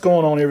What's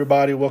going on,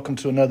 everybody? Welcome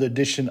to another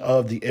edition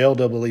of the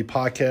LEE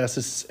podcast.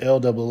 This is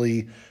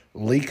LEE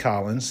Lee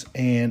Collins,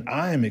 and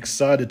I am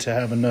excited to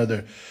have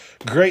another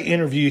great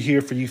interview here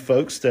for you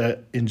folks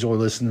that enjoy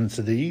listening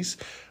to these.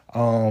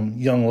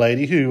 Young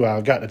lady who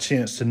I got a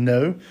chance to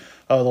know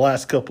the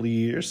last couple of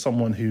years,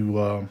 someone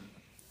who,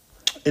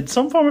 in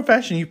some form or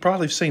fashion, you've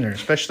probably seen her,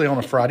 especially on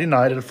a Friday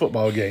night at a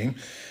football game.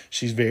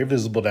 She's very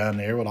visible down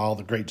there with all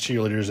the great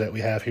cheerleaders that we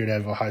have here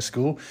at Abbye High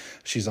School.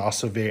 She's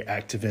also very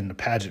active in the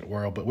pageant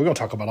world, but we're going to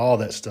talk about all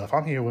that stuff.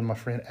 I'm here with my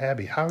friend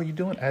Abbye. How are you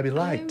doing, Abbye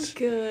Light? I'm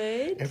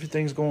good.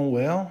 Everything's going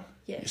well?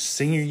 Yes.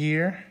 Senior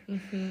year?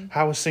 Mm-hmm.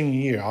 How was senior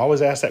year? I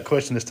always ask that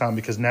question this time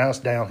because now it's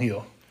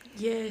downhill.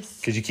 Yes.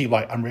 Because you keep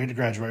like, I'm ready to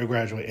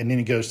graduate, and then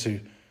it goes to,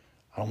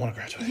 I don't want to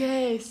graduate.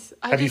 Yes.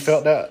 Have you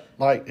felt that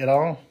like at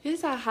all?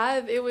 Yes, I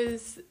have.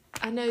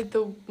 I know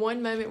the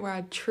one moment where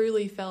I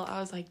truly felt, I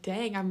was like,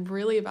 dang, I'm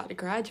really about to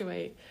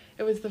graduate.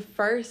 It was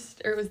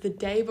the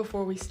day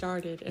before we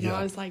started. And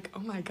I was like, oh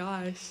my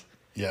gosh.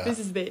 Yeah. This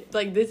is it.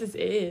 This is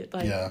it.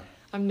 Yeah.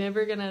 I'm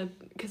never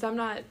because I'm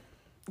not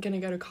going to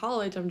go to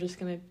college. I'm just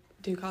going to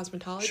do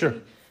cosmetology. Sure.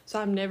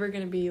 So I'm never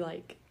going to be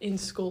in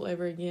school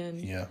ever again.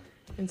 Yeah.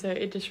 And so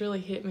it just really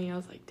hit me. I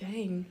was like,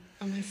 dang,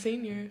 I'm a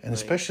senior. And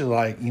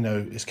especially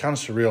it's kind of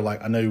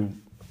surreal. I know,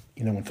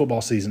 when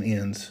football season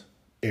ends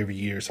every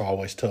year, it's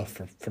always tough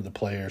for the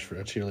players, for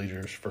the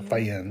cheerleaders, for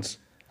fans.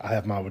 I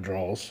have my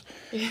withdrawals.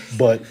 Yes.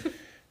 But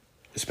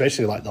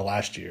especially the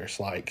last year, it's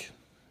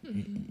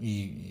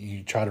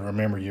you try to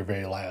remember your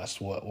very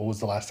last. What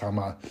was the last time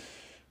I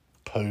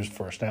posed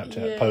for a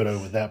Snapchat photo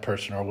with that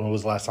person? Or when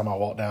was the last time I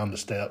walked down the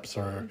steps?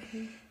 Or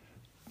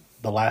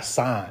the last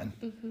sign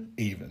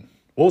even.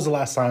 What was the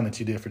last sign that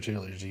you did for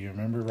cheerleaders? Do you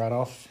remember right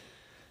off?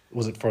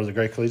 Was it for the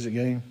Great Collegiate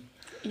game?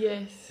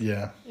 Yes.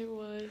 Yeah. It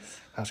was.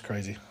 That's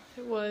crazy.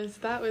 It was.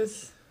 That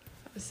was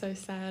so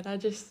sad. I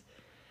just,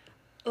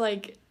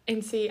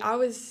 and see, I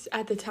was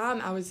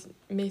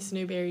Miss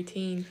Newberry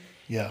teen.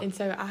 Yeah. And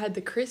so I had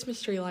the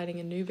Christmas tree lighting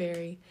in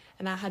Newberry,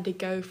 and I had to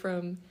go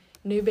from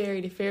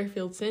Newberry to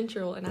Fairfield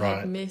Central, and I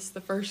had missed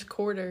the first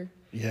quarter.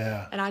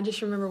 Yeah. And I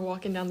just remember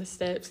walking down the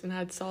steps, and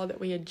I saw that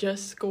we had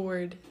just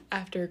scored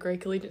after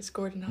Great Collegiate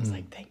scored, and I was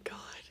like, thank God.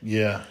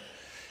 Yeah.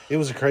 It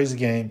was a crazy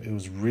game. It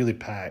was really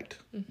packed.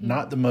 Mm-hmm.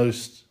 Not the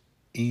most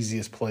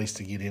easiest place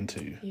to get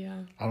into. Yeah.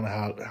 I don't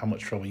know how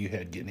much trouble you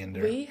had getting in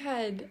there.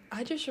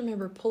 I just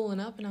remember pulling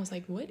up, and I was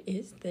like, what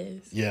is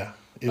this? Yeah.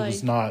 It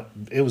was not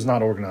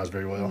organized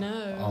very well.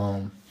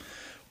 No.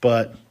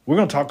 But we're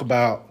going to talk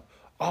about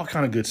all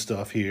kind of good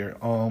stuff here.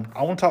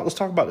 Let's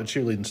talk about the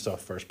cheerleading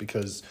stuff first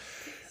because,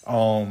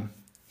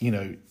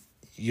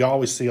 you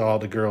always see all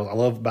the girls. I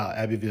love about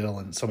Abbeville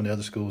and some of the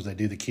other schools, they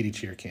do the kiddie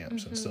cheer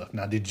camps and stuff.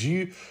 Now,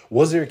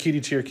 was there a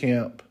kiddie cheer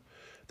camp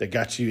that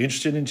got you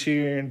interested in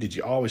cheering? Did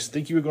you always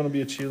think you were going to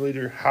be a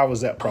cheerleader? How was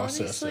that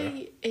process?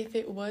 Honestly, if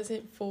it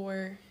wasn't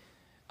for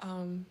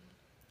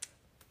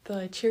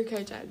the cheer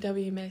coach at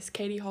WMS,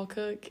 Katie Hall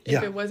Cook,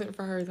 if it wasn't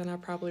for her, then I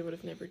probably would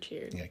have never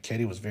cheered. Yeah,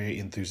 Katie was very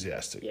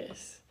enthusiastic.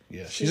 Yes.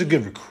 Yeah, she's a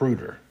good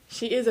recruiter.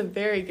 She is a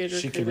very good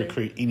recruiter. She can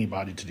recruit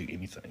anybody to do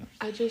anything.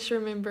 I just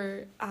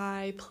remember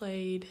I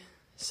played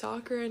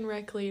soccer and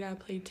rec league. I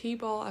played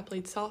t-ball. I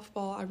played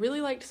softball. I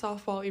really liked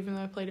softball, even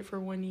though I played it for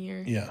 1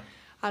 year. Yeah.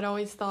 I'd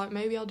always thought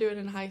maybe I'll do it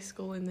in high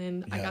school, and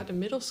then I got to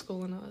middle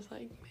school, and I was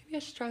like, maybe I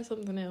should try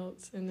something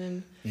else. And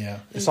then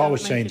it's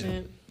always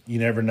changing. You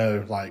never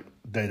know,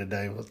 day to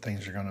day, what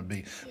things are going to be.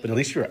 Yeah. But at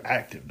least you're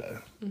active,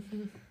 though.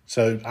 Mm-hmm.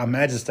 So I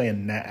imagine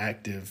staying that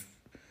active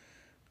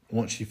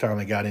once you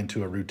finally got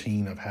into a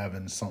routine of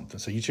having something.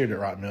 So you cheered at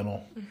right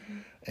middle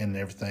and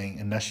everything.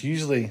 And that's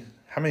usually,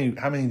 how many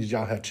did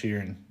y'all have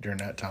cheering during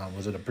that time?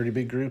 Was it a pretty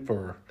big group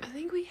or? I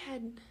think we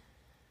had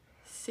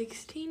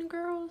 16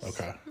 girls.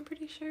 Okay. I'm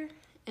pretty sure.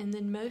 And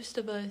then most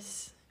of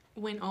us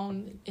went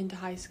on into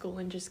high school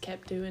and just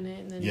kept doing it.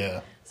 And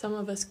then some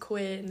of us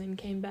quit and then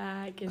came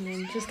back and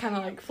then just kind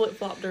of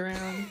flip-flopped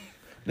around.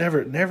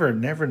 Never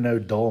no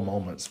dull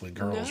moments with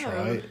girls,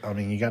 right? I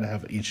mean, you got to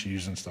have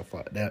issues and stuff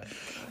like that.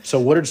 So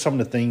what are some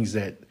of the things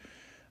that,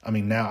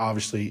 now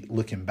obviously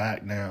looking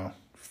back now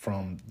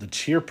from the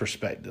cheer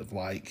perspective,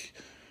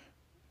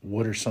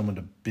 what are some of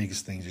the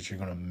biggest things that you're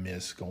going to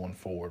miss going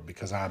forward?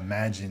 Because I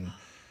imagine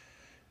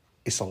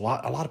it's a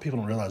lot of people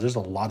don't realize there's a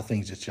lot of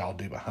things that y'all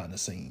do behind the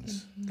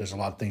scenes. Mm-hmm. There's a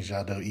lot of things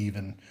y'all do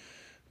even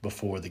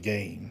before the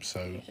game.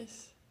 So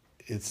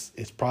it's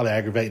probably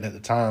aggravating at the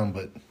time,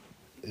 but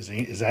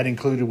is that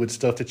included with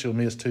stuff that you'll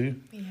miss too?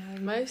 Yeah,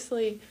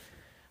 mostly.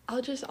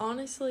 I'll just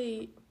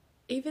honestly,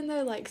 even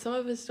though some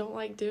of us don't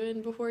like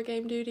doing before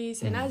game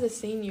duties, and as a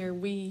senior,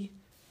 we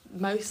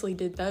mostly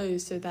did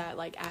those so that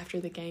after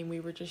the game we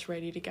were just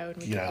ready to go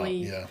and we could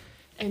leave. Yeah.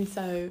 And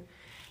so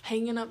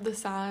hanging up the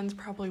signs,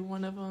 probably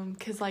one of them,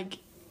 because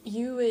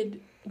you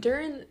would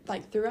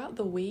throughout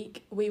the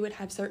week we would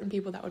have certain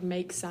people that would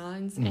make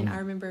signs, and I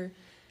remember.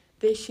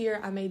 This year,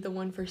 I made the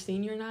one for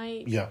senior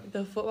night,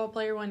 the football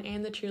player one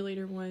and the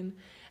cheerleader one.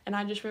 And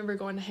I just remember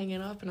going to hang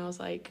it up, and I was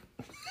like,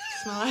 this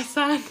is my last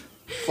sign.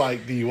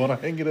 Do you want to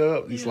hang it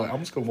up? He's like, I'm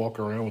just going to walk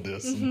around with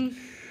this.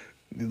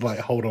 Mm-hmm. like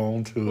hold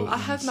on to it. Well, I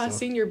have my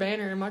senior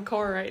banner in my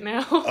car right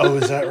now. Oh,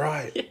 is that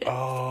right? Yes.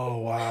 Oh,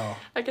 wow.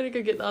 I gotta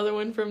go get the other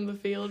one from the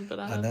field, but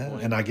I have know,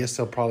 one. and I guess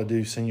they'll probably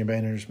do senior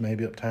banners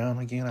maybe uptown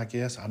again. I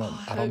guess I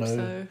don't know.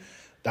 So.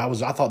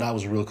 I thought that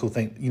was a real cool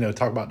thing.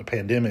 Talk about the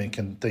pandemic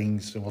and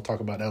things, and we'll talk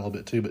about that a little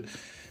bit too. But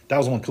that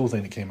was one cool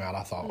thing that came out.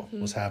 I thought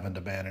was having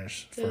the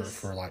banners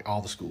for like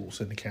all the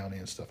schools in the county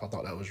and stuff. I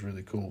thought that was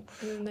really cool.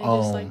 And they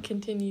just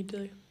continued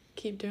to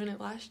keep doing it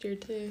last year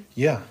too.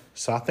 Yeah,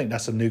 so I think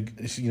that's a new.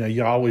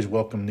 You always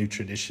welcome new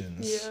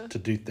traditions to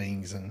do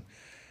things and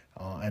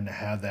to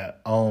have that.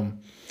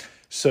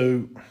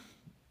 So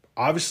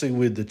obviously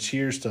with the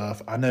cheer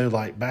stuff, I know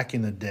like back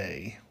in the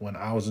day when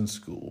I was in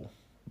school,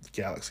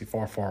 galaxy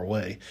far, far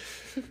away,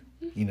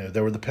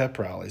 there were the pep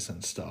rallies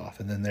and stuff.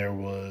 And then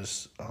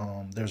there's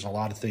a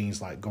lot of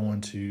things like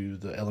going to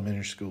the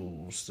elementary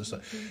schools.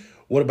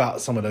 What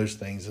about some of those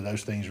things? Do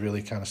those things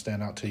really kind of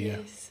stand out to you?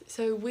 Yes.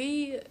 So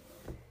we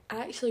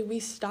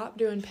stopped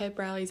doing pep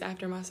rallies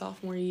after my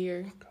sophomore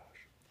year. Oh, gosh.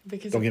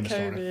 Because Don't of get me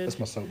COVID. started. That's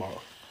my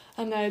soapbox.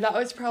 I know, that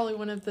was probably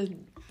one of the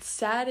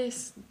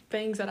saddest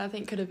things that I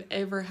think could have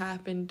ever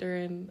happened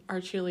during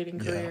our cheerleading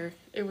career.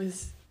 It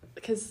was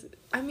because,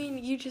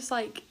 you just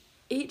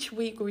each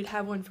week we'd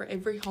have one for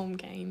every home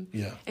game.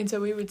 Yeah. And so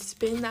we would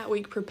spend that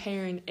week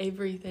preparing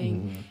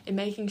everything and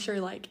making sure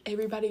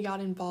everybody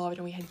got involved,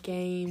 and we had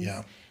games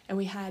and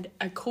we had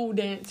a cool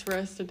dance for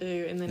us to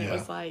do. And then it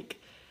was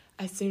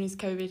as soon as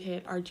COVID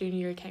hit, our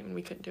junior year came and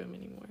we couldn't do them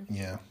anymore.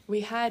 Yeah.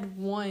 We had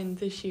one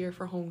this year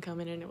for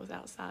homecoming, and it was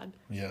outside.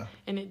 Yeah.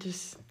 And it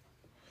was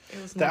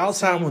the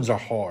outside ones are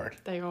hard.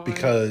 They are.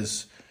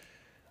 Because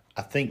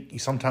I think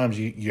sometimes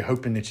you're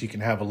hoping that you can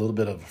have a little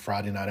bit of a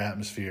Friday night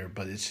atmosphere,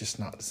 but it's just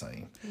not the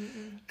same.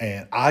 Mm-mm.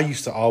 And I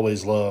used to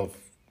always love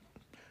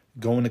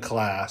going to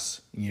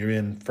class. You're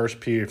in first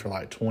period for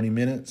 20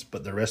 minutes,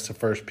 but the rest of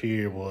first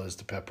period was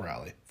the pep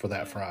rally for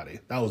that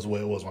Friday. That was the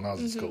way it was when I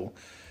was in school.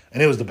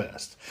 And it was the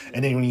best.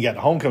 And then when you got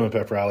the homecoming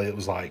pep rally, it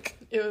was like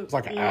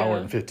an hour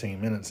and 15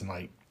 minutes,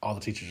 and all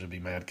the teachers would be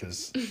mad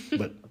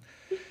but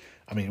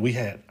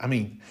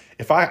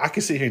if I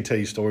could sit here and tell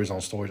you stories on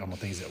the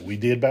things that we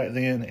did back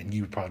then, and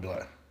you would probably be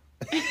like,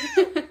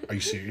 are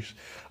you serious?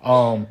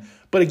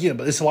 But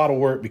it's a lot of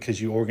work because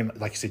you organize,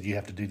 like you said, you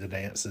have to do the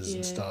dances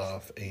and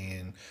stuff,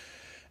 and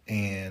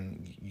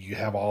you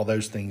have all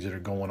those things that are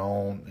going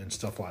on and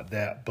stuff like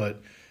that.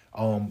 But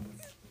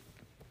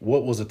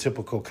what was a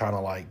typical kind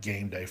of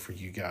game day for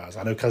you guys?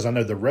 I know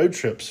the road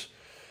trips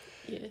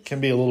can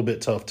be a little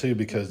bit tough too,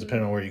 because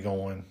depending on where you're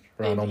going,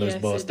 right, on those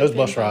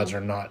bus rides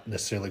are not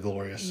necessarily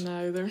glorious.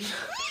 No, they're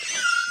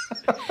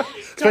not.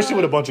 Especially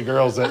with a bunch of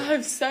girls. I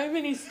have so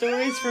many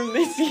stories from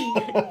this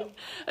year,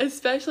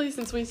 especially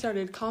since we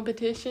started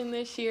competition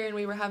this year and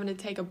we were having to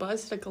take a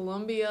bus to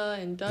Columbia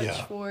and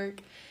Dutch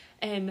Fork.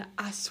 And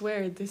I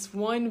swear, this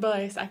one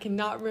bus, I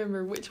cannot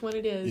remember which one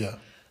it is,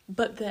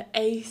 but the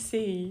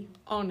AC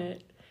on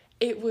it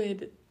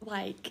would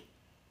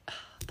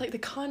the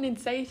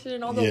condensation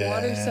and all the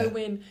water. So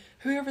when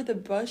whoever the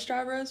bus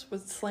driver was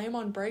would slam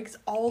on brakes,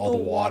 all the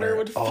water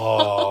would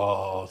fall.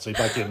 Oh, so you're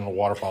like getting a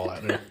waterfall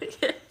out there.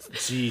 Yes.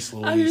 Jeez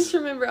Louise. I just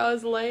remember I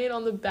was laying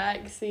on the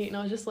back seat and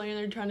I was just laying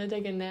there trying to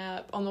take a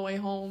nap on the way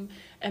home,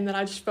 and then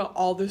I just felt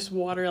all this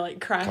water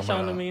crash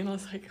onto me, and I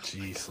was like, oh,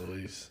 jeez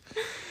Louise.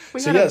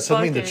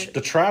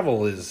 The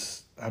travel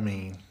is,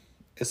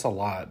 it's a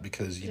lot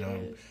because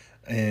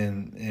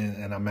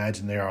and I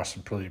imagine there are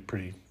some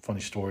pretty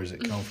funny stories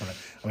that come from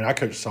it. I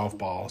coached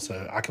softball,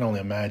 so I can only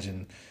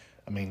imagine.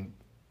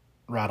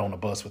 Ride on a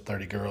bus with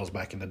 30 girls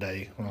back in the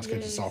day when I was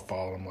coaching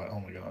softball. I'm like, oh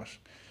my gosh.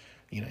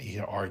 You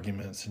hear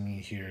arguments and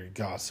you hear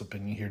gossip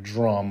and you hear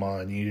drama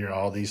and you hear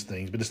all these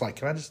things. But it's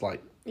can I just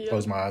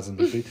close my eyes and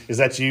be? Is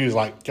that you?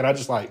 Can I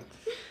just can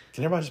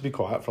everybody just be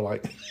quiet for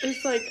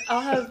It's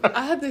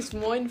I have this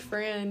one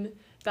friend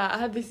that I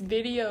have this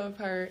video of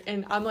her,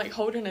 and I'm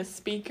holding a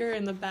speaker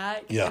in the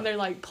back, and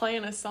they're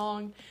playing a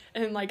song,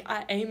 and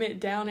I aim it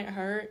down at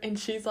her, and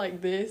she's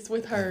like this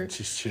with her,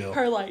 she's chill,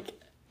 her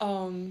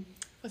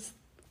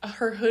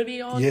her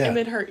hoodie on, and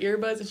then her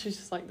earbuds, and she's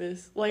just like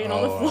this, laying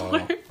on the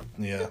floor.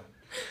 Yeah.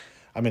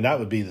 That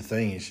would be the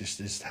thing. It's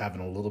just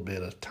having a little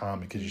bit of time,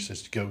 because you're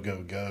just go,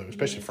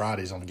 especially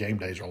Fridays on game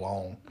days are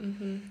long.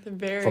 Mm-hmm.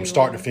 Very from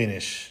start long. to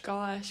finish.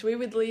 Gosh, we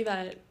would leave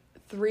at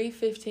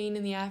 3:15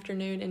 in the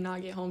afternoon and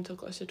not get home till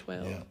close to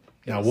 12. Yeah.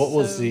 Now, what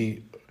was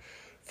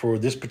for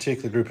this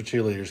particular group of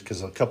cheerleaders,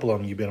 because a couple of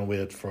them you've been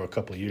with for a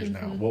couple of years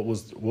now,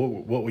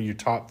 what were your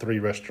top 3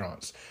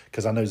 restaurants?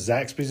 Because I know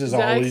Zaxby's is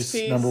always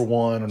number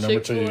 1 or number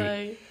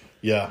Chick-fil-A, 2.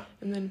 Yeah.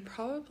 And then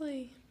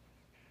probably,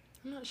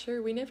 I'm not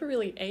sure, we never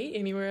really ate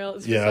anywhere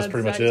else that's besides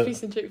pretty much it.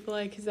 Zaxby's and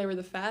Chick-fil-A, because they were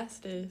the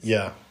fastest.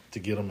 Yeah, to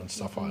get them and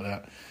stuff like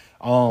that.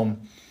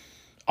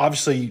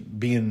 Obviously,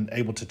 being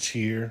able to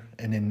cheer,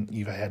 and then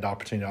you've had the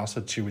opportunity to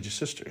also cheer with your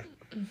sister.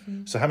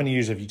 Mm-hmm. So how many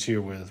years have you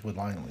cheered with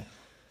Langley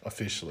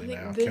officially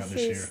now? This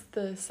is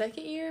the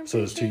second year.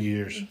 So it's 2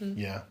 years. Mm-hmm.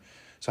 Yeah.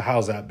 So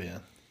how's that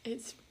been?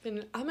 It's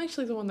been. I'm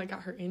actually the one that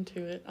got her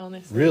into it,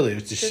 honestly. Really?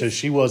 So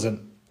she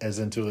wasn't as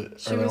into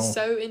it. She was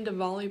so into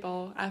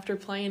volleyball after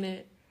playing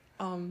it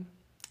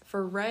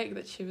for rec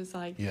that she was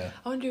like, Yeah.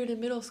 I want to do it in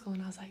middle school.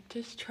 And I was like,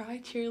 just try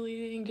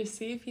cheerleading, just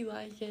see if you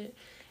like it.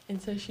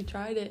 And so she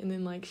tried it, and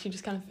then, like, she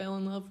just kind of fell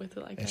in love with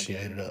it. And she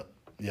ate it up.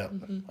 Yep.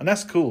 And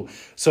that's cool.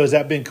 So has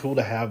that been cool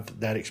to have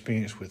that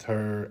experience with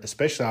her,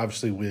 especially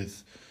obviously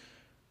with,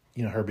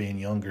 you know, her being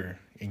younger,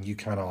 and you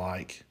kind of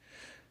like,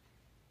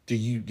 do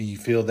you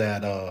feel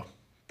that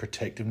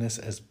protectiveness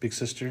as big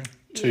sister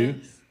too?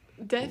 Yes,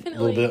 definitely.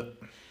 A little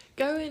bit.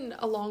 Going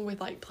along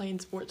with, like, playing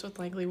sports with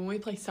Langley, when we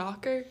play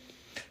soccer.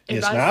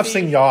 Yes, now I've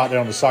seen y'all out there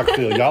on the soccer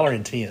field. Y'all are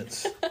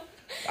intense.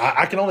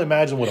 I can only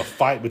imagine what a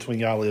fight between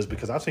y'all is,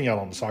 because I've seen y'all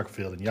on the soccer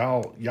field, and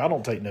y'all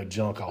don't take no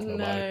junk off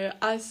nobody.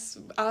 No,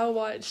 I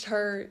watched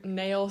her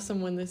nail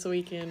someone this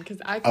weekend because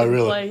I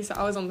couldn't play, so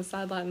I was on the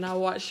sideline, and I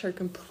watched her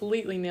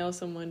completely nail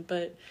someone.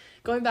 But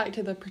going back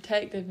to the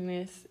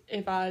protectiveness,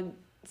 if I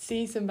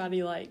see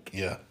somebody, like,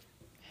 hit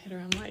her,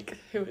 I'm like,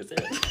 who is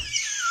it?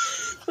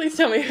 Please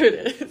tell me who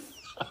it is.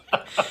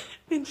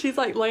 And she's,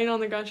 like, laying on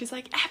the ground. She's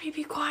like, Abbye,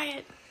 be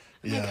quiet.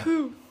 I'm like,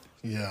 who?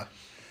 Yeah.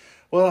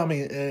 Well, I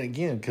mean,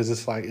 again, because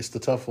it's like, it's the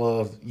tough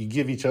love. You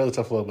give each other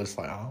tough love, but it's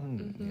like,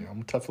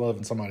 I'm tough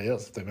loving somebody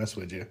else if they mess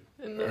with you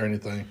or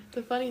anything.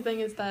 The funny thing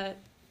is that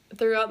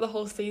throughout the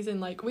whole season,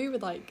 like, we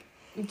would, like,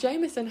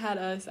 Jameson had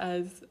us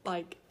as,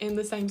 like, in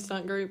the same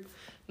stunt group.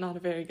 Not a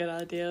very good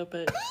idea,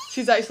 but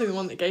she's actually the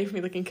one that gave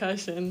me the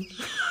concussion.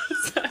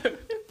 So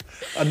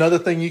another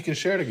thing you can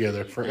share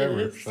together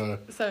forever.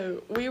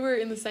 So we were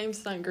in the same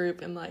stunt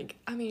group, and, like,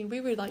 I mean,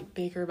 we would, like,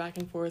 bicker back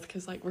and forth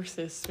because, like, we're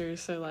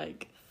sisters, so,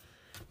 like,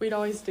 we'd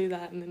always do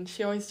that. And then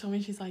she always told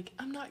me, she's like,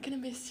 I'm not gonna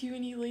miss you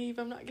when you leave,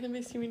 I'm not gonna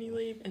miss you when you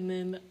leave. And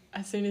then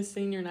as soon as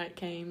senior night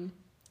came,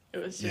 it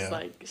was just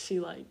like,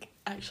 she, like,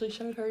 actually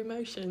showed her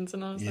emotions,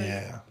 and I was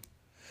like,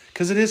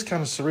 because it is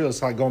kind of surreal.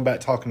 It's like going back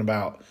talking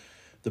about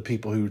the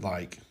people who,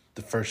 like,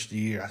 the first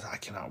year, I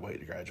cannot wait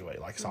to graduate,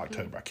 like, it's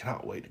October, I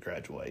cannot wait to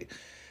graduate.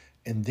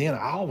 And then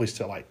I always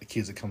tell, like, the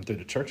kids that come through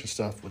the church and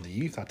stuff with the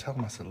youth, I tell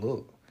them, I said,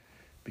 look,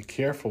 be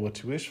careful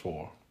what you wish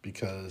for,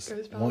 because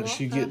once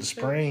you get to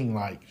spring,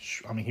 like,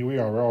 I mean, here we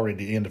are, we're already at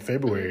the end of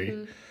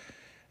February,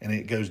 and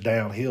it goes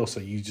downhill. So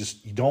you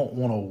don't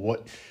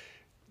want to,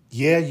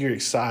 you're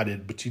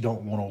excited, but you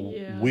don't want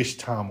to wish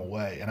time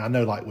away. And I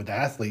know, like, with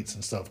athletes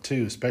and stuff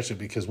too, especially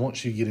because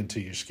once you get into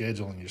your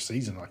schedule and your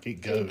season, like,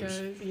 it goes.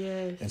 It goes,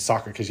 yes. In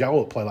soccer, because y'all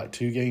would play, like,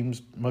 2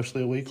 games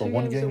mostly a week, or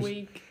 1 game? 2 games a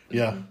week.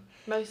 Yeah.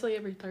 Mostly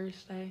every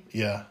Thursday.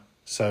 Yeah.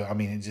 So, I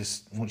mean, it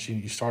just, once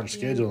you start a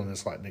schedule, and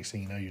it's like, next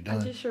thing you know, you're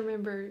done. I just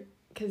remember,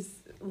 because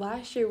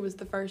last year was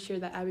the first year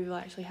that Abbeville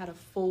actually had a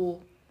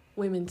full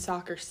women's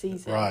soccer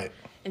season. Right.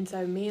 And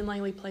so me and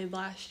Langley played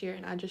last year,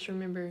 and I just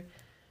remember,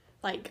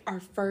 like, our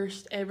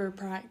first ever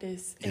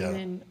practice. And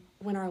then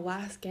when our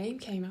last game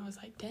came, I was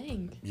like,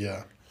 dang.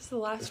 Yeah. This is the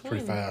last one. It's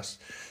pretty fast.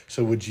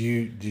 So did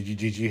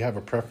you have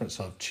a preference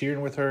of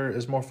cheering with her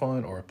is more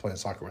fun, or playing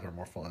soccer with her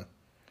more fun?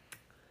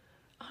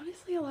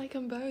 Honestly, I like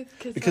them both.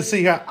 Because,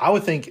 see, I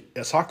would think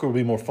soccer would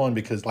be more fun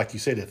because, like you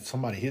said, if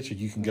somebody hits you,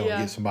 you can go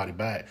and get somebody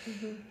back.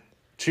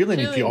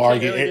 Cheerleading, if you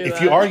argue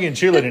in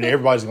cheerleading,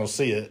 everybody's going to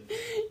see it.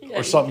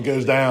 Or something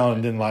goes down,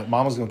 and then, like,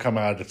 mama's going to come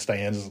out of the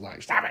stands and,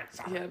 like, stop it.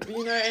 Yeah, but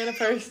you know Anna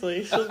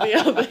personally, she'll be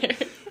out there.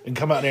 And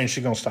come out there, and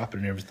she's going to stop it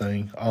and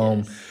everything.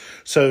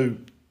 So,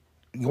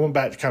 going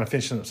back to kind of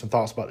finishing up some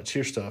thoughts about the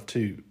cheer stuff,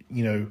 too,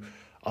 you know,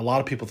 a lot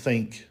of people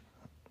think,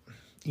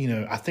 you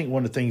know, I think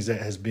one of the things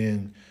that has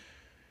been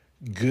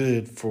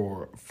good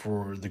for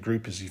the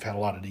group is you've had a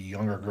lot of the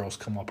younger girls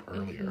come up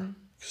earlier.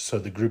 So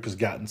the group has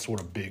gotten sort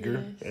of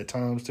bigger at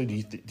times, too.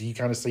 Do you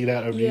kind of see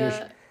that over the years?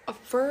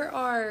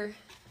 For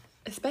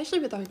especially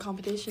with our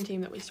competition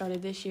team that we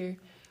started this year.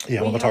 Yeah,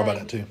 I'm going to talk about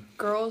that, too.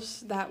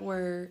 Girls that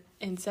were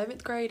in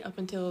 7th grade up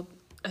until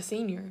a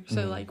senior.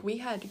 So, like, we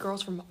had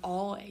girls from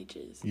all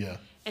ages. Yeah.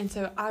 And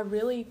so I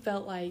really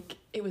felt like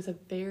it was a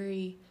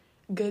very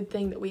good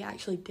thing that we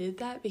actually did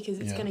that, because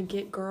it's going to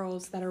get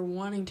girls that are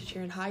wanting to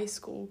cheer in high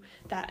school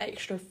that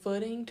extra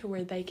footing to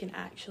where they can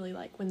actually,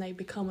 like, when they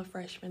become a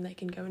freshman, they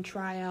can go and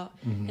try out,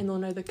 and they'll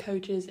know the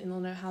coaches, and they'll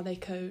know how they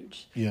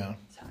coach. Yeah.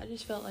 So I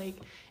just felt like,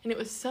 and it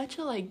was such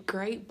a, like,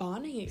 great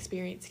bonding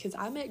experience, because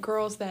I met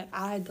girls that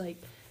I had,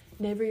 like,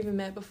 never even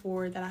met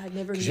before, that I had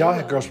never known. Y'all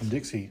had girls from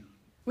Dixie.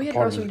 We had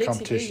girls from Dixie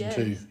competition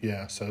too.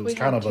 Yeah, so it was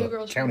kind of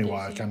a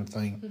county-wide kind of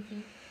thing.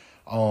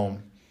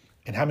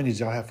 And how many did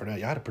y'all have for that?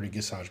 Y'all had a pretty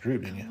good sized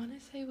group, didn't you? I want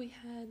to say we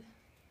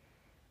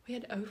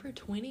had over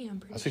 20.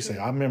 I'm pretty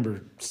sure. I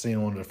remember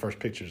seeing one of the first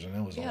pictures, and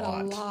it was a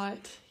lot. A lot.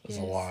 It was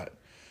a lot.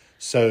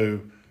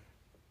 So,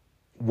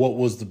 what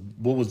was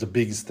the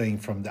biggest thing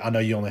from? I know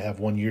you only have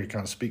 1 year to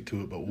kind of speak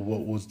to it, but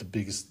what was the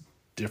biggest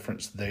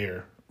difference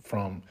there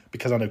from?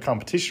 Because I know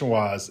competition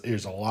wise,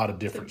 there's a lot of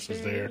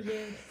differences there.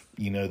 Yes.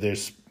 You know,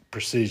 there's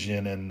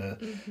precision and the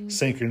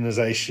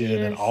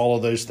synchronization and all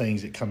of those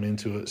things that come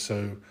into it.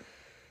 So,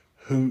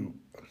 who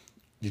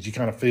did you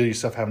kind of feel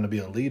yourself having to be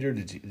a leader?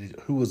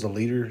 Who was the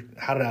leader?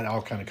 How did that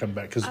all kind of come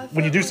back? Because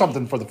when you do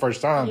something for the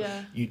first time,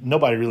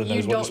 nobody really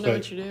knows what to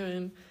expect. You don't know what you're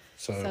doing.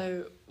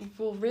 So,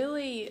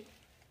 really,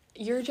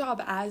 your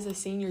job as a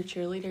senior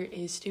cheerleader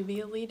is to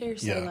be a leader.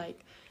 So,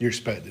 like, You're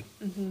expected.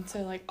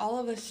 So, like, all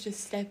of us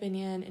just stepping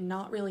in and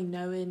not really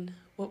knowing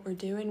what we're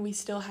doing, we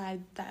still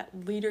had that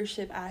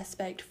leadership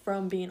aspect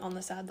from being on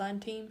the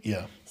sideline team.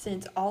 Yeah.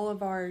 Since all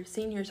of our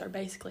seniors are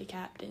basically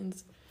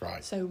captains.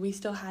 Right. So we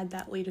still had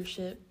that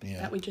leadership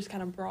that we just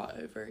kind of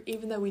brought over,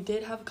 even though we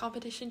did have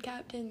competition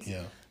captains.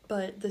 Yeah.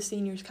 But the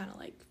seniors kind of,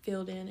 like,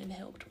 filled in and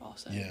helped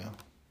also. Yeah.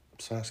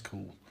 So that's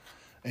cool.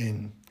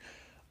 And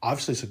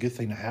obviously it's a good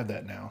thing to have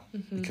that now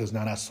because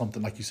now that's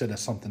something, like you said,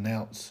 that's something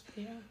else.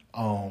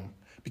 Yeah.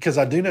 Because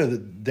I do know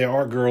that there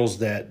are girls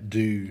that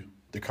do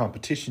the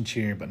competition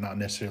cheering, but not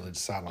necessarily the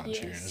sideline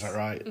cheering. Is that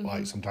right?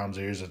 Like sometimes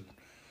there's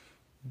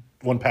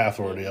one path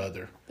or the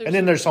other. And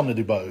then there's some that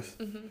do both.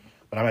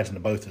 But I imagine the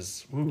both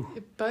is, woo.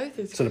 Both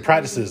is So the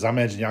practices, I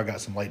imagine y'all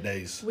got some late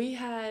days.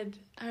 I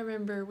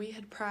remember we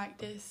had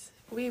practice.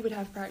 We would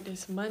have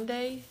practice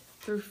Monday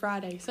through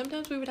Friday.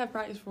 Sometimes we would have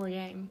practice before a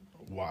game.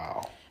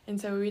 Wow. And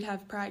so we'd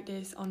have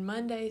practice on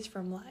Mondays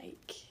from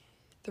like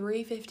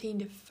 3:15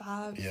 to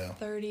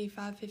 5:30,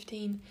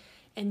 5:15.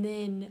 And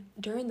then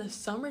during the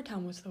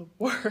summertime was the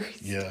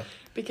worst. Yeah.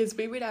 Because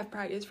we would have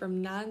practice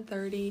from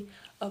 9:30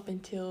 up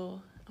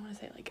until, I want to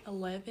say, like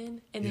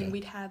 11. And then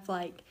we'd have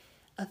like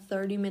a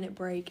 30-minute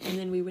break. And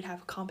then we would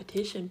have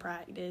competition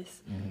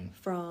practice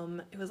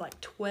from, it was like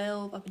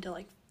 12 up until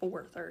like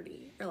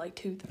 4:30 or like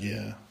 2:30.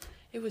 Yeah.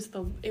 It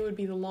would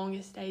be the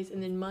longest days.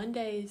 And then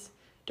Mondays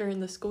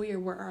during the school year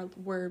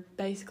were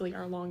basically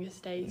our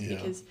longest days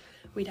because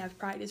we'd have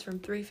practice from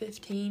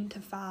 3:15 to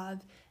 5,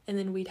 and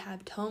then we'd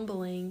have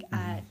tumbling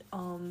at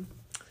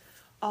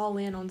all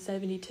in on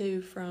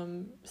 72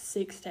 from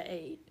 6 to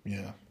 8.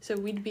 Yeah. So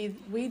we'd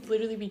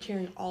literally be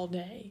cheering all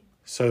day.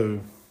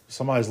 So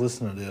somebody's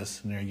listening to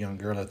this and they're a young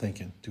girl, they're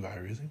thinking, do I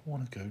really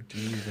want to go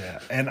do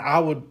that? And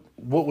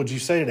what would you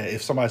say to that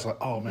if somebody's like,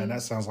 oh man,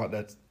 that sounds like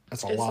that's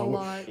a lot of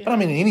work. Yeah. But I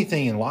mean,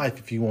 anything in life,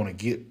 if you want to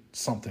get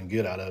something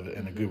good out of it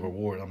and a good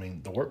reward, I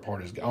mean, the work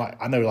part is,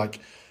 I know, like,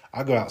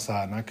 I go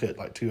outside and I cut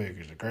like 2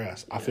 acres of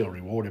grass. I feel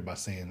rewarded by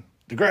seeing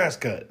the grass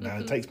cut. Now,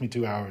 it takes me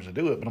 2 hours to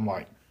do it, but I'm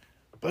like,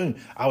 boom.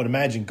 I would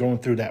imagine going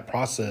through that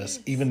process,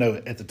 even though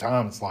at the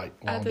time it's like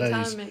long days.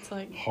 At the time, it's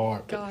like,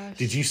 hard. Gosh.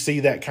 Did you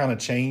see that kind of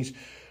change?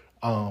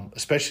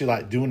 Especially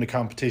like doing the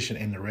competition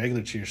and the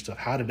regular cheer stuff.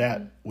 How did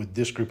that, with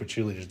this group of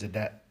cheerleaders,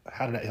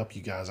 how did that help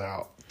you guys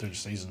out through the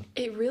season?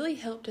 It really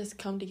helped us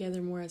come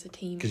together more as a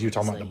team. Because you were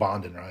talking about the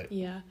bonding, right?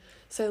 Yeah.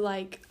 So,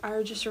 like,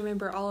 I just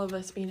remember all of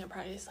us being at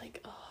practice,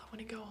 like, oh, I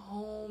want to go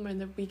home.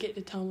 And then we get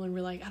to tumbling,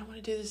 we're like, I don't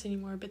want to do this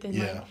anymore. But then,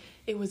 like,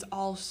 it was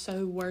all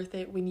so worth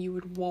it when you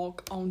would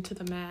walk onto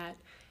the mat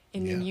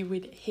and then you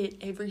would hit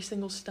every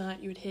single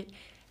stunt. You would hit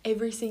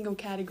every single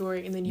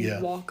category, and then you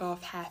walk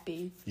off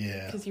happy.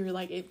 Yeah. Because you were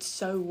like, it's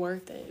so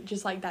worth it.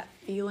 Just like that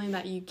feeling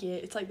that you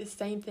get. It's like the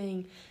same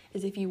thing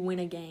as if you win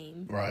a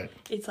game. Right.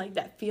 It's like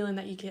that feeling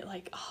that you get,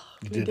 like, oh,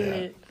 we did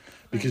it.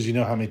 Because you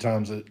know how many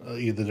times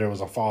either there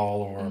was a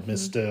fall or a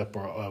misstep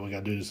or we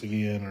got to do this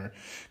again, or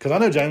because I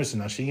know Jameson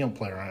now, she don't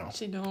play around.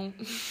 She don't.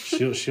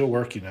 she'll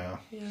work you now.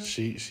 Yeah.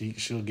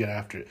 She'll get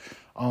after it.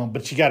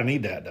 But you got to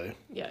need that though.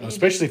 Yeah.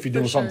 Especially if you're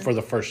doing something for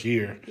the first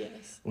year.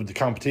 Yes. With the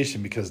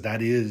competition, because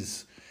that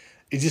is,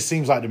 it just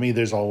seems like to me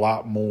there's a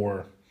lot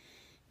more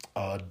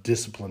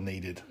discipline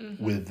needed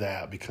with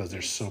that because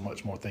there's so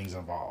much more things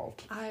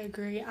involved. I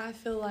agree. I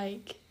feel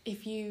like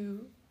if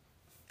you,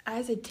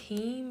 as a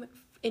team,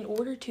 in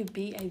order to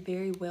be a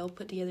very well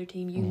put together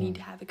team, you need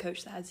to have a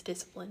coach that has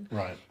discipline.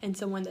 Right. And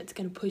someone that's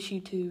going to push you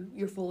to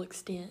your full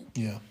extent.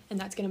 Yeah. And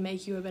that's going to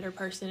make you a better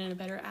person and a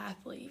better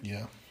athlete.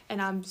 Yeah.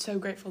 And I'm so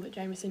grateful that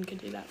Jameson could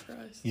do that for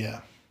us. Yeah.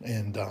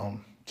 And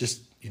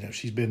just,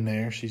 she's been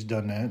there. She's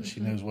done that. She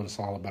knows what it's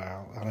all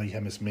about. I know you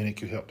have Miss Minnick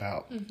who helped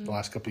out the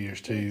last couple of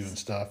years too and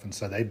stuff. And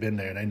so they've been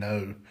there. They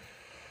know,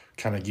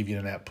 kind of give you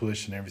that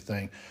push and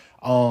everything.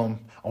 I want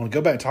to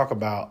go back and talk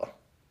about,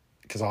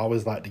 because I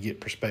always like to get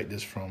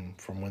perspectives from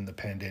when the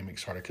pandemic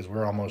started, because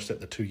we're almost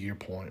at the 2-year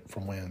point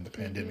from when the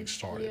pandemic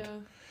started. Yeah.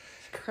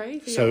 It's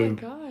crazy. So oh my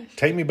gosh.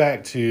 Take me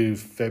back to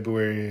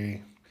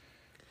February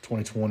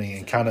 2020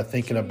 and kind of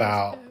thinking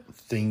about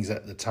things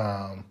at the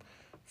time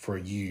for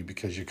you,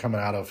 because you're coming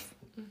out of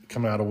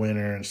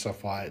winter and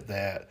stuff like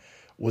that.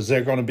 Was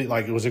there going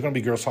to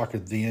be girls soccer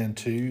then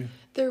too?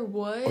 There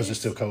was. Or was it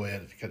still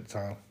co-ed at the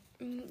time?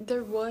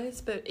 There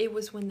was, but it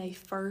was when they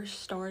first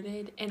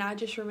started. And I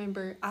just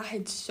remember I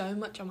had so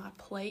much on my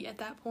plate at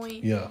that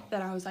point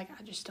that I was like,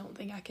 I just don't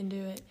think I can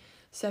do it.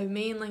 So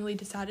me and Langley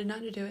decided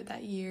not to do it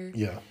that year.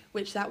 Yeah.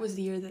 Which that was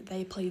the year that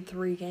they played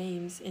 3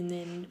 games and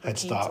then had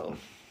canceled.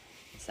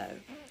 So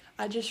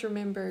I just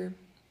remember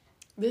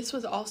this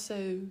was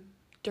also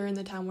during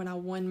the time when I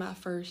won my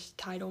first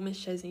title, Miss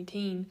Chesney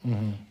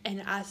Teen.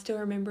 And I still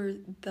remember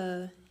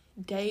the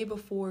day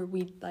before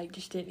we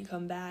just didn't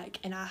come back,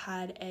 and I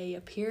had a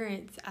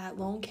appearance at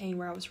Lone Cane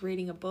where I was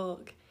reading a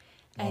book.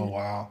 And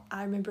wow.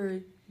 I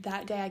remember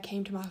that day I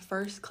came to my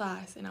first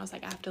class and I was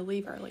like, I have to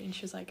leave early, and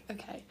she was like,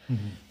 okay.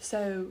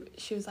 So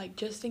she was like,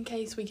 just in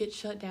case we get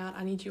shut down,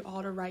 I need you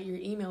all to write your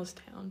emails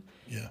down.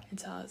 Yeah. And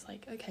so I was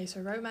like, okay. So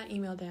I wrote my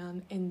email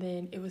down, and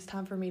then it was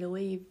time for me to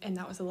leave, and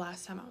that was the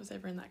last time I was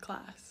ever in that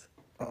class.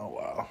 Oh,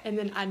 wow. And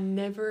then I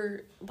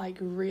never, like,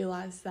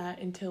 realized that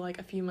until, like,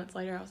 a few months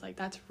later. I was like,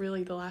 that's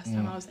really the last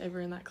time I was ever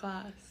in that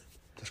class.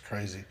 That's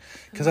crazy.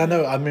 Because I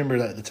remember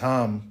that at the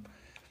time,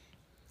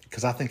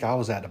 because I think I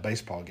was at a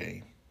baseball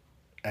game.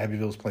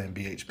 Abbeville was playing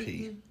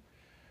BHP.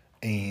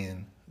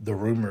 And the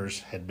rumors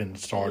had been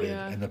started.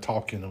 Yeah. And the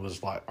talking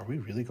was like, are we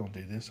really going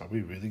to do this? Are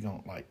we really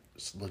going to, like,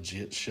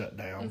 legit shut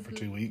down for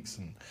 2 weeks?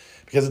 And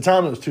because at the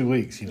time it was 2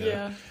 weeks, you know.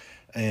 Yeah.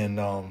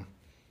 And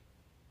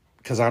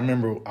because I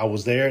remember I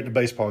was there at the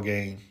baseball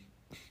game,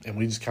 and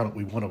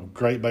we won a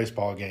great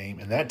baseball game,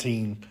 and that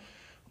team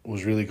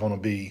was really going to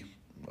be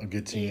a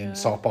good team. Yeah.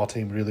 Softball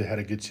team really had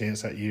a good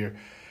chance that year.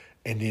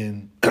 And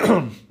then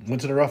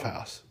went to the Rough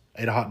House,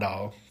 ate a hot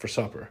dog for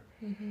supper.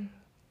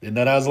 Didn't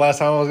know that was the last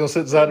time I was going to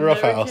sit inside the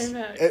Rough House.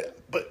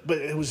 But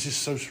it was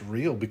just so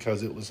surreal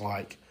because it was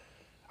like,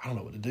 I don't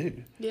know what to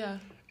do. Yeah.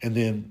 And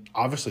then,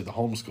 obviously, the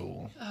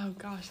homeschool. Oh,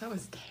 gosh, that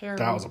was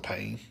terrible. That was a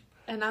pain.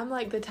 And I'm,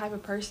 like, the type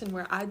of person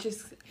where I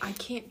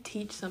can't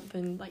teach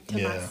something, like,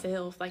 to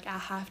myself. Like, I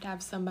have to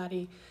have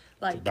somebody,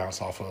 like... To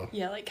bounce off of.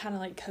 Yeah, like, kind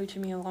of, like,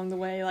 coaching me along the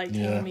way. Like,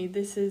 telling me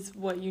this is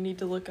what you need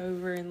to look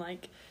over and,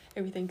 like,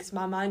 everything. Because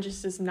my mind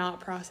just does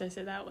not process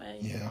it that way.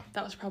 Yeah.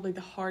 That was probably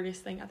the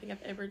hardest thing I think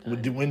I've ever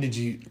done. When did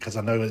you... Because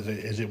I know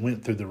as it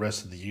went through the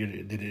rest of the year,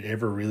 did it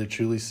ever really,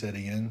 truly set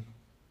in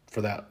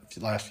for that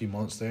last few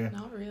months there?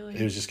 Not really.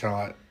 It was just kind of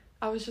like...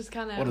 I was just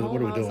kind of at What are home.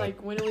 we I was doing?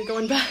 like, when are we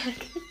going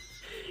back?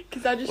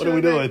 Because I just What are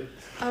we doing?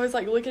 I was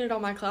like looking at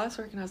all my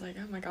classwork and I was like,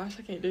 oh my gosh,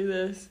 I can't do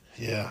this.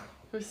 Yeah.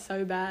 It was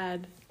so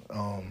bad.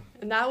 And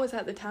that was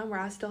at the time where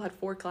I still had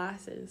 4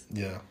 classes.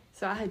 Yeah.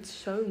 So I had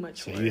so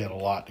much So work. you had a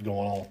lot going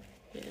on.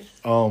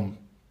 Yes.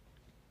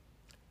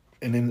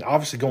 And then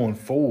obviously going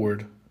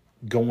forward,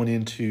 going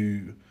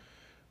into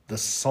the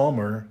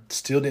summer,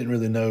 still didn't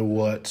really know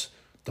what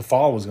the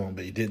fall was going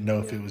to be. Didn't know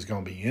if it was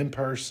going to be in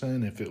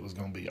person, if it was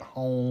going to be at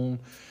home.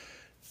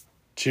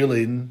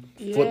 Cheerleading,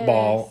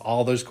 football,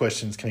 all those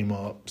questions came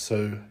up.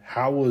 So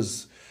how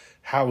was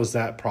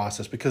that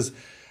process? Because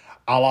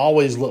I'll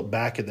always look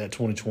back at that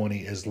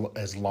 2020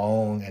 as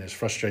long and as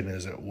frustrating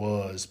as it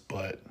was,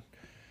 but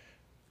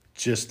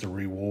just the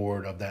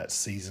reward of that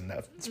season,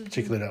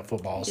 particularly that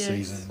football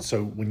season.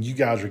 So when you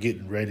guys were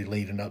getting ready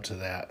leading up to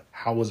that,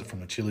 how was it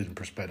from a cheerleading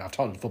perspective? I've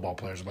talked to football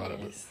players about it.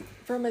 But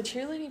from a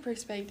cheerleading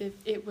perspective,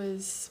 it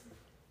was...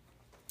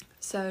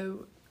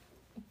 So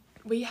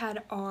we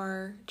had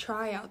our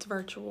tryouts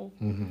virtual.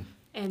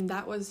 And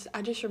that was...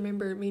 I just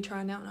remember me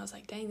trying out and I was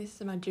like, dang, this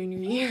is my junior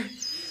year.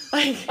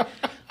 Like,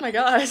 oh my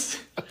gosh.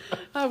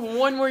 I have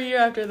one more year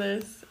after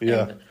this.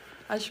 Yeah. And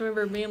I just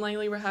remember me and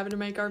Langley were having to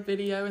make our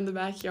video in the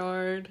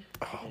backyard.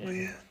 Oh,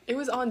 man. It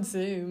was on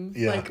Zoom.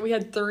 Yeah. Like, we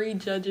had 3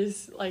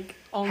 judges, like,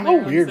 on how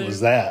there weird on Zoom.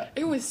 was that?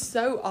 It was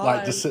so odd.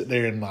 Like, to sit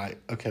there and, like,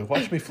 okay,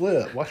 watch me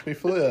flip,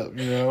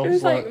 you know? It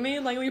was like me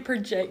and Langley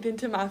projecting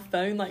to my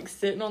phone, like,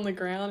 sitting on the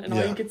ground, and all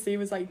Yeah. you could see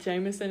was, like,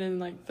 Jameson and,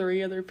 like,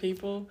 3 other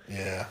people.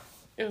 Yeah.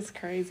 It was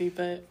crazy,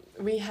 but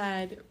we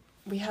had,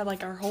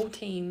 like, our whole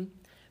team,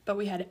 but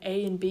we had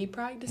A and B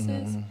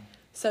practices.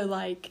 So,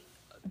 like,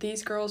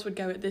 these girls would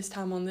go at this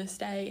time on this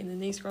day, and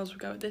then these girls would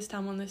go at this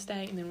time on this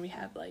day, and then we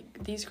have,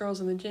 like, these girls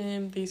in the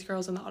gym, these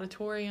girls in the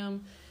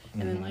auditorium,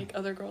 and then, like,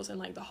 other girls in,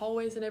 like, the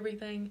hallways and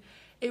everything.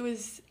 It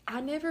was,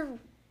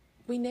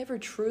 we never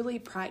truly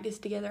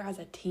practiced together as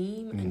a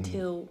team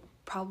until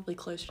probably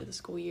closer to the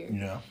school year.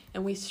 Yeah.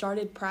 And we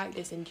started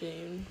practice in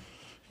June.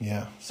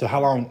 Yeah. So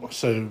how long,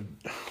 so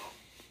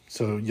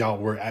y'all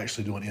were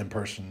actually doing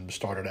in-person the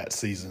start of that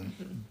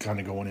season, kind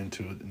of going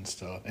into it and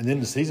stuff. And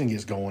then the season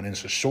gets going, and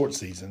it's a short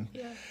season.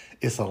 Yeah.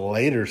 It's a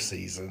later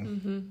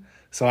season.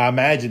 So I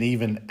imagine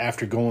even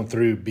after going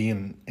through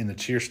being in the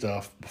cheer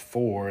stuff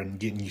before and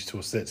getting used to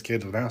a set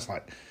schedule, now it's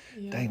like,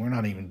 dang, we're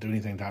not even doing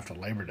anything until after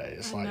Labor Day.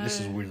 It's like, this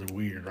is really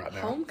weird right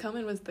now.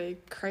 Homecoming was the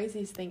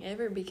craziest thing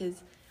ever because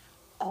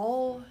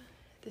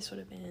that would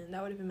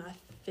have been my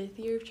 5th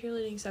year of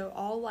cheerleading. So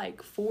all,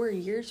 like, 4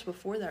 years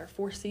before that, or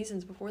 4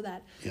 seasons before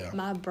that,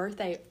 my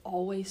birthday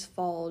always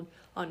falled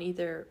on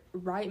either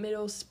right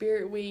middle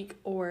Spirit Week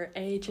or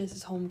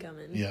AHS's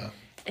homecoming. Yeah.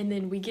 And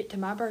then we get to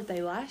my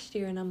birthday last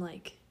year, and I'm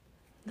like,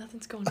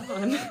 nothing's going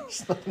on.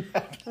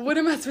 What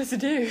am I supposed to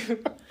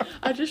do?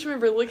 I just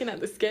remember looking at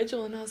the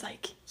schedule, and I was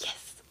like,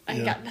 yes, I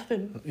ain't got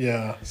nothing.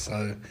 Yeah,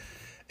 so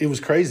it was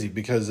crazy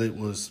because it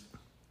was,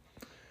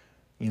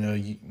 you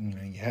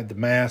had the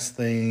mask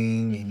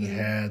thing and you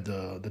had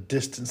the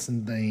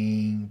distancing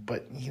thing,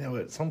 but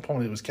at some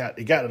point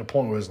it got to the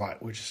point where it was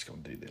like, we're just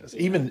going to do this.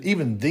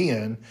 Even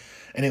then,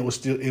 and it was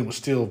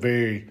still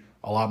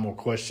a lot more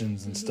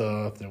questions and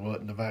stuff. There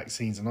wasn't the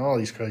vaccines and all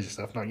these crazy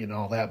stuff. Not getting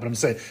all that, but I'm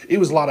saying it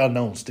was a lot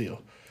unknown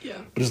still. Yeah.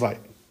 But it's like,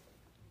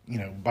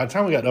 by the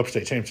time we got to Upper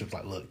State Championship,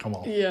 like, look, come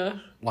on. Yeah.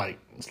 Like,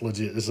 it's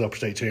legit. This is Upper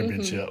State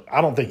Championship.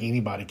 I don't think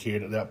anybody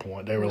cared at that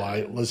point. They were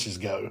like, let's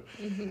just go.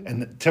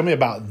 And tell me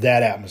about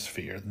that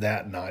atmosphere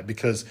that night,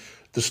 because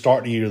to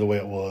start the year the way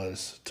it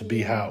was, to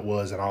be how it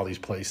was in all these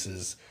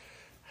places,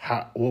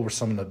 what were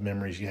some of the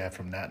memories you had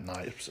from that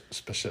night?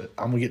 Especially,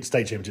 I'm going to get the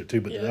state championship too,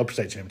 but the Upper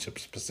State Championship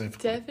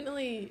specifically.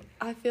 Definitely,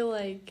 I feel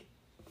like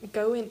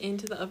going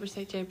into the Upper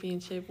State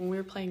Championship when we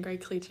were playing Gray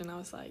Collegiate, I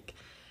was like,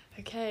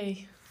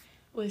 okay,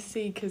 let's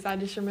see, because I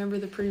just remember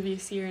the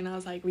previous year, and I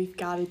was like, we've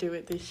got to do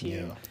it this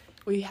year. Yeah.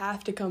 We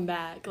have to come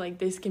back. Like,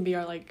 this can be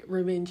our, like,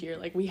 revenge year.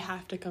 Like, we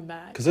have to come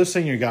back. Because those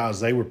senior guys,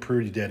 they were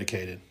pretty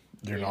dedicated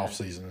during off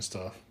season and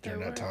stuff during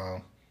that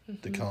time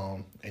to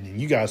come. And then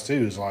you guys,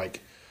 too, is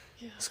like,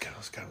 let's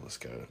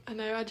go. I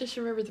know. I just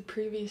remember the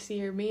previous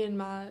year, me and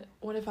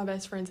one of my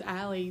best friends,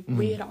 Allie,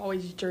 we had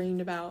always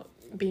dreamed about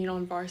being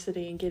on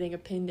varsity and getting a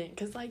pendant.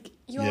 Because, like,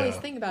 you always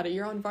think about it.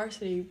 You're on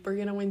varsity. We're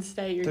going to win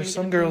state. There's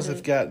some girls that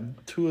have got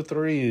 2 or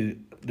 3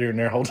 during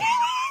their whole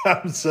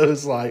time. So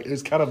it's like,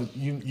 it's kind of,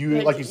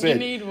 you like you said, you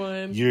need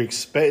one. You're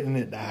expecting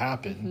it to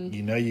happen.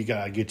 You know you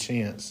got a good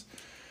chance.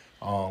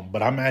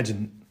 But I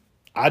imagine,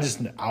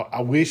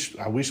 I wish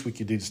we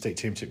could do the state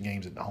championship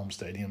games at the home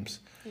stadiums.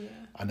 Yeah.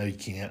 I know you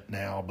can't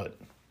now, but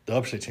the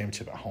Upper State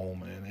Championship at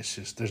home, man, it's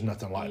just, there's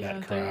nothing like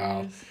that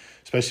crowd.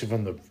 Especially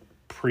from the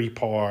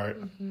pre-part.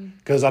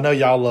 Because I know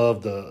y'all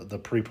love the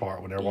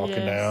pre-part when they're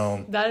walking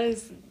down. That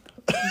is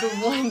the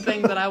one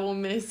thing that I will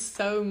miss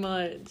so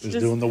much. Just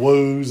doing the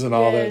woos and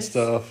all that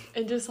stuff.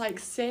 And just, like,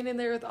 standing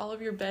there with all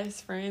of your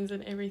best friends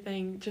and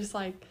everything. Just,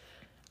 like,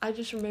 I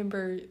just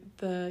remember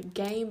the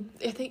game.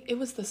 I think it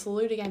was the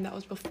Saluda game that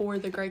was before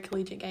the Gray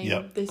Collegiate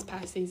game this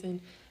past season.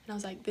 And I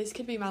was like, this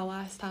could be my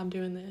last time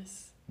doing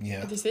this.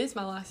 Yeah. This is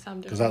my last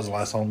time doing this. Because that was the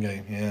last home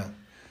game, yeah.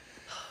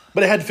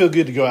 But it had to feel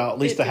good to go out. At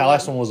least the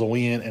last one was a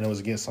win, and it was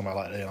against somebody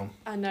like them.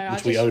 I know.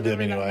 Which we owed them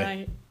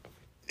anyway.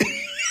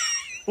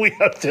 We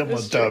owed them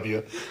a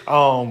W.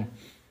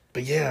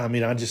 But yeah, I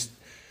mean,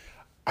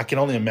 I can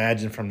only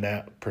imagine from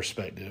that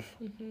perspective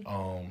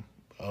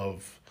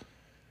of,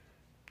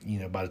 you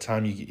know, by the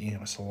time you get, you know,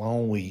 it's a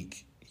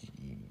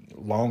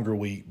longer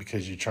week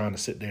because you're trying to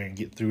sit there and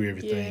get through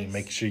everything,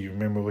 making sure you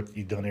remember what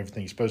you've done,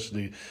 everything you're supposed to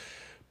do.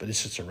 But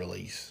it's just a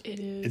release. It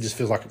is. It just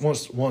feels like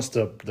once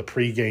the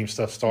pregame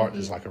stuff starts,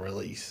 it's like a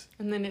release.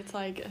 And then it's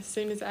like, as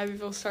soon as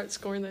Abbeville starts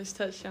scoring those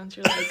touchdowns,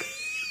 you're like,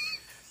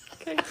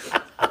 okay.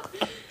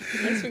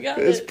 Yes, we got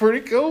it. It's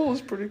pretty cool.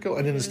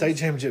 And then the state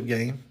championship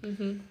game.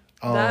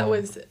 That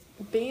was,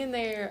 being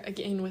there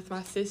again with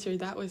my sister,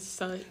 that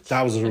was a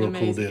real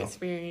cool deal.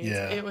 Experience.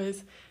 Yeah. It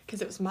was,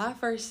 because it was my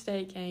first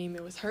state game.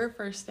 It was her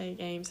first state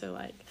game. So,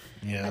 like,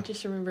 I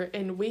just remember,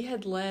 and we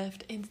had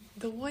left. And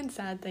the one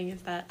sad thing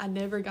is that I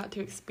never got to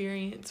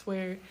experience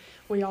where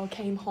we all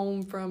came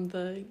home from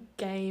the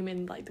game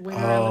and, like, went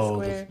around the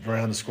square.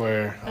 Around the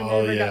square. I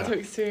never got to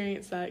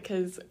experience that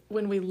because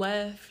when we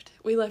left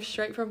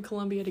straight from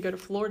Columbia to go to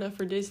Florida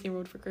for Disney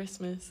World for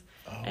Christmas.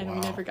 We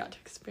never got to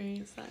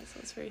experience that, so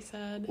it's very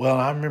sad. Well,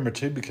 I remember,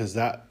 too, because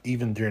that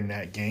even during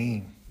that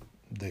game,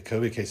 the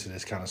COVID cases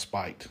has kind of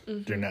spiked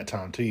during that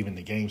time, too, even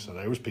the game. So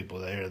there was people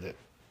there that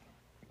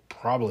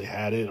probably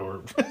had it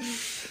or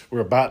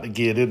were about to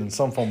get it in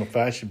some form or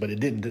fashion, but it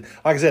didn't.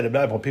 Like I said, at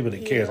that point, people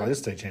didn't care. It's like, this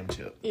state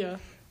championship. Yeah.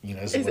 You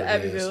know, it's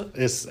Abbeville.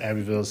 It's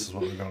Abbeville. This is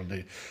what we're going to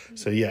do.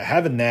 So, yeah,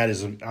 having that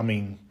is, I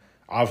mean,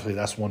 obviously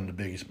that's one of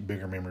the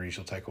bigger memories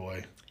you'll take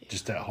away.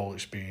 Just that whole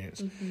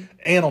experience.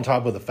 And on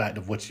top of the fact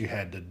of what you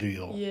had to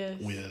deal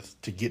with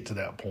to get to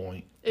that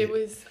point. It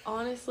was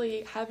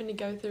honestly having to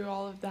go through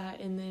all of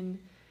that and then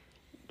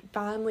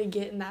finally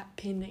getting that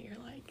pendant.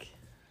 You're like,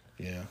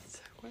 it's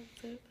so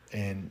worth it.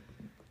 And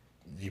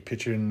you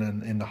picture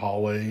in the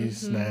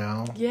hallways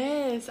now.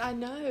 Yes, I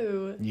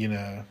know. You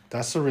know,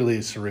 that's a really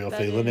surreal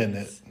feeling, isn't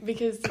it?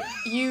 Because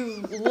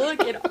you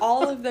look at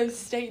all of those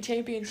state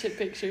championship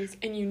pictures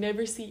and you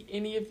never see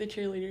any of the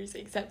cheerleaders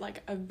except,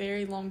 like, a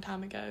very long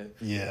time ago.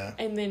 Yeah.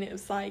 And then it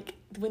was like,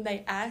 when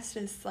they asked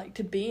us, like,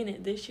 to be in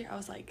it this year, I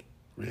was like,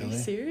 really? Are you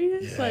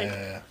serious? Yeah.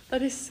 Like,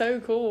 that is so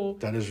cool.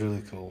 That is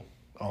really cool.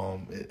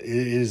 It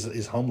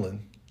is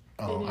humbling.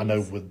 I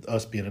know with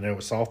us being in there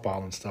with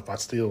softball and stuff,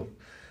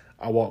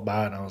 I walked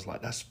by and I was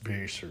like, that's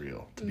very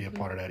surreal to be a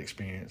part of that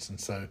experience. And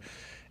so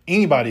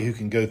anybody who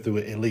can go through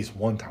it at least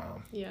one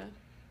time,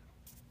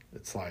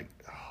 it's like,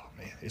 oh,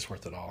 man, it's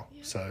worth it all.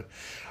 Yeah. So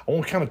I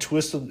want to kind of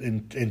twist it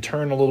and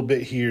turn a little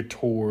bit here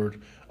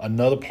toward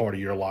another part of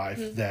your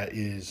life that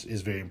is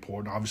very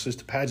important. Obviously,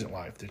 it's the pageant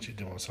life that you're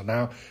doing. So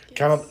now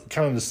kind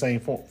of the same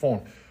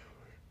form.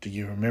 Do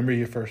you remember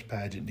your first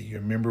pageant? Do you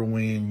remember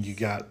when you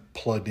got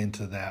plugged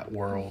into that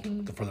world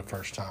for the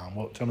first time?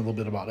 Well, tell me a little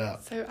bit about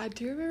that. So I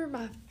do remember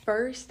my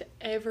first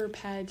ever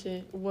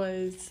pageant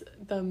was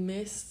the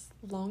Miss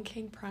Long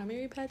King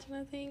primary pageant,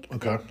 I think.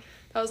 Okay.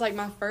 That was, like,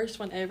 my first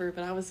one ever,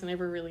 but I was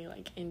never really,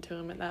 like, into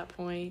them at that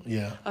point.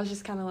 Yeah. I was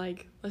just kind of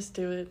like, let's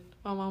do it.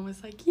 My mom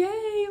was like, yay,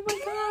 oh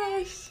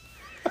my gosh.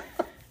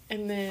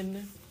 And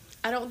then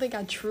I don't think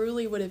I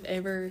truly would have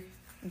ever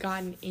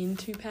gotten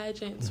into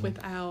pageants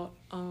without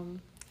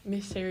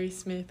Miss Sherry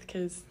Smith,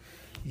 because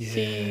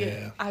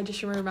I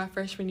just remember my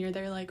freshman year,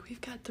 they were like,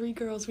 we've got 3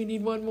 girls, we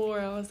need 1 more.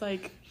 I was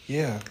like,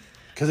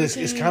 because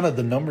it's kind of,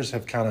 the numbers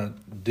have kind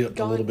of dipped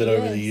a little bit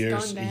over the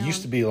years. It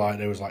used to be like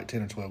there was like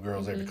 10 or 12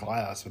 girls every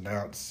class, and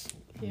now it's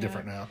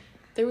different now.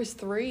 There was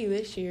 3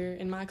 this year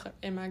in my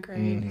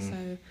grade,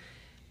 so,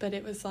 but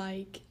it was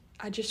like,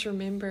 I just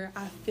remember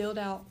I filled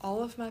out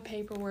all of my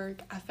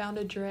paperwork. I found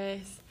a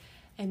dress,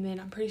 and then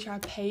I'm pretty sure I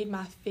paid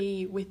my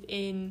fee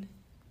within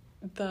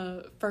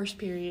the first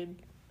period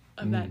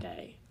of that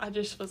day. I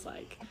just was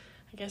like,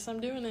 I guess I'm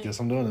doing it. Guess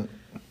I'm doing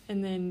it.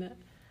 And then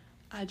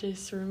I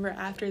just remember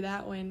after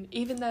that one,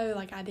 even though,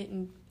 like, I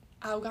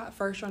got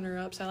first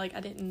runner-up, so, like, I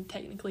didn't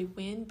technically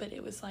win, but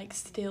it was, like,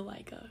 still,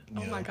 like,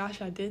 oh, my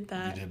gosh, I did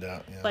that. You did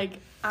that, yeah. Like,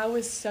 I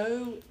was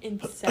so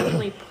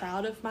insanely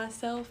proud of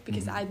myself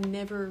because I'd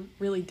never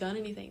really done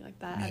anything like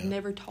that. Yeah. I've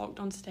never talked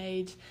on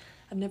stage.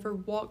 I've never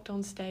walked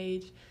on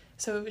stage.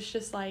 So it was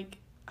just, like,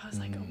 I was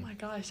like, oh, my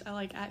gosh, I,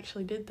 like,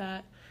 actually did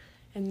that.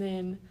 And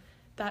then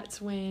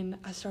that's when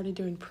I started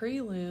doing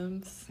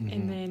prelims,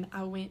 and then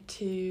I went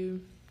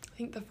to, I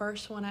think the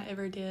first one I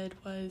ever did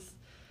was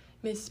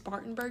Miss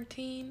Spartanburg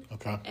teen.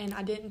 Okay. And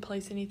I didn't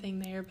place anything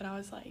there, but I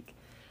was like,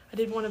 I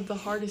did one of the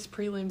hardest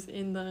prelims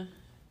in the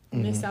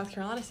Miss South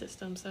Carolina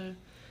system. So,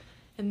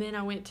 and then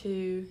I went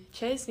to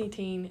Chesney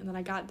teen, and then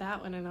I got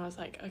that one, and I was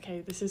like,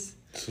 okay, this is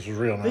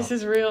real now. This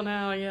is real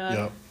now, yeah.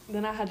 Yep.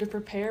 Then I had to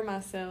prepare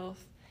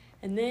myself,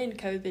 and then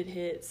COVID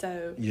hit.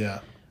 So yeah.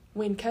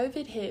 When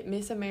COVID hit,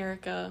 Miss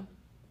America.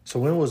 So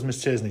when was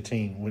Miss Chesney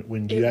teen?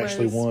 When you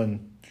actually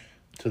won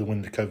to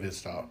when the COVID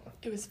stopped?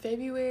 It was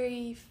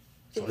February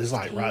 15th. So it's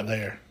like right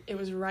there. It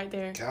was right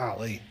there.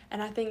 Golly.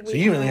 And I think so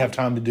you didn't really have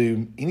time to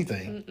do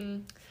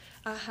anything.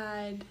 I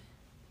had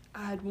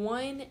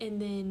one,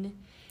 and then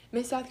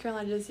Miss South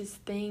Carolina does this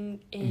thing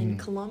in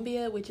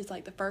Columbia, which is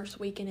like the first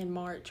weekend in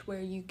March,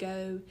 where you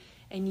go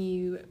and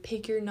you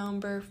pick your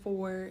number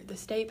for the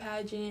state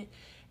pageant,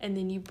 and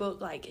then you book,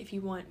 like, if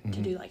you want to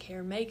do like hair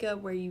and makeup,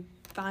 where you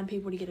find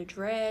people to get a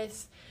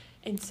dress.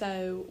 And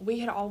so we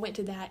had all went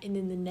to that, and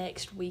then the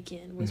next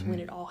weekend was when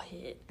it all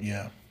hit.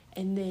 Yeah.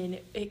 And then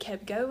it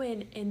kept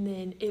going, and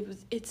then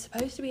it's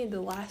supposed to be in the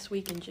last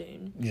week in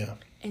June. Yeah.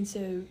 And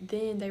so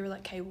then they were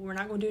like, okay, well, we're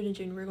not going to do it in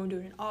June, we're going to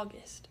do it in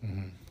August.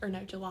 Or no,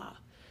 July.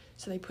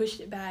 So they pushed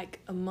it back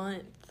a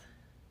month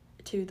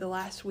to the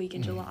last week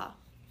in July.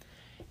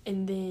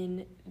 And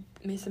then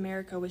Miss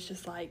America was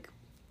just like,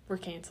 we're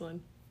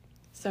canceling.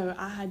 So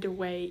I had to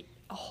wait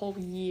a whole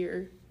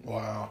year.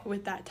 Wow.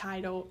 With that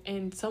title.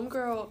 And a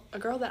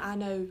girl that I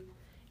know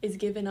is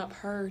giving up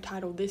her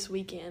title this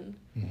weekend.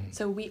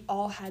 So we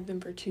all had them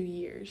for 2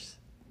 years.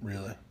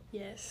 Really?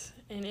 Yes.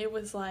 And it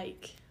was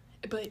like,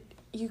 but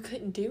you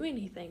couldn't do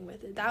anything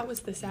with it. That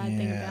was the sad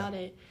thing about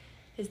it,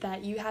 is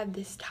that you have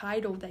this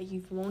title that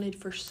you've wanted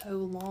for so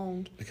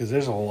long. Because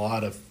there's a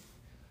lot of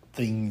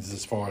things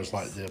as far as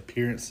like the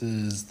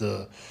appearances,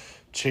 the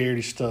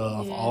charity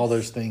stuff, all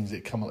those things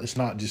that come. It's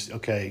not just,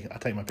 okay, I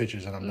take my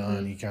pictures and I'm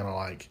done. You kind of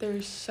like,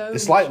 there's so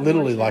it's much like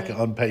literally more like an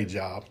unpaid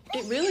job.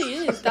 It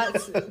really is.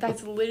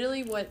 That's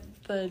literally what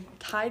the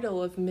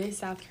title of Miss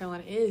South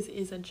Carolina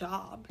is a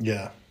job.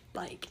 Yeah.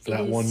 Like, for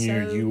that 1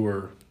 year you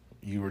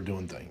were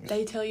doing things.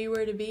 They tell you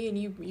where to be,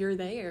 and you're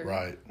there.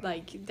 Right.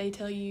 Like, they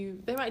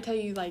might tell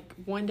you, like,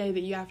 one day that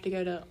you have to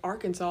go to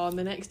Arkansas, and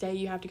the next day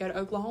you have to go to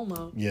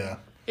Oklahoma. Yeah.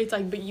 It's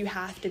like, but you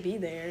have to be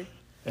there.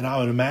 And I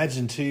would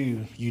imagine,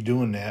 too, you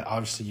doing that,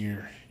 obviously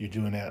you're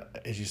doing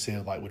that, as you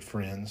said, like with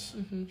friends,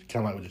 kind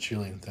of like with the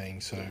cheerleading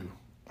thing. So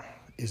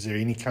is there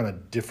any kind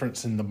of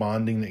difference in the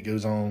bonding that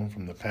goes on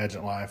from the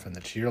pageant life and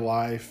the cheer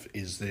life?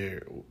 Is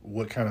there,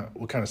 what kind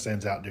of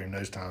stands out during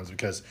those times?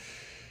 Because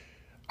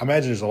I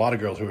imagine there's a lot of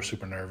girls who are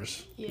super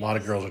nervous. Yes. A lot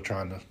of girls are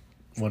trying to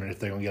wonder if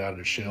they're going to get out of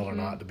their shell or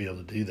not to be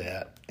able to do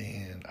that.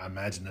 And I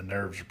imagine the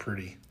nerves are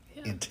pretty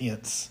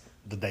intense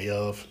the day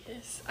of.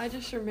 Yes. I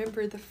just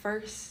remember the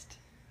first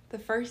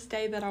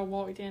day that I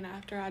walked in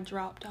after I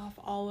dropped off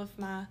all of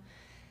my,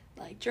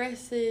 like,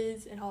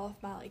 dresses and all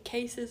of my, like,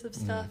 cases of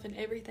stuff and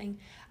everything.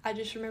 I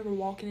just remember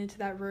walking into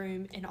that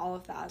room and all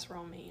of the eyes were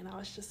on me, and I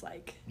was just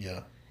like,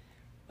 yeah,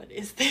 what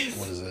is this?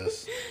 What is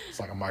this? It's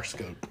like a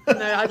microscope.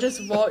 No, I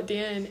just walked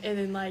in, and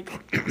then, like,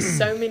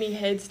 so many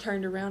heads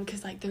turned around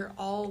because, like, they're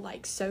all,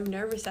 like, so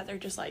nervous that they're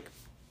just like,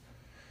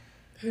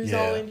 who's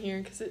all in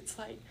here? Because it's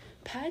like,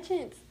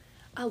 pageants,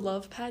 I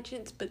love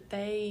pageants, but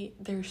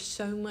there's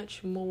so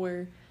much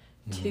more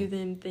to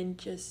them than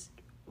just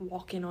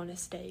walking on a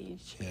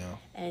stage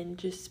and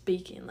just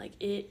speaking. Like,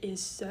 it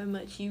is so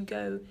much. You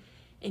go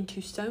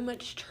into so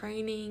much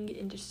training,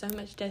 into so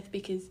much depth,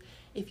 because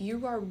if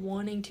you are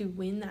wanting to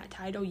win that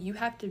title, you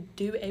have to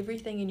do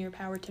everything in your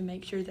power to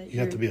make sure that you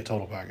have to be a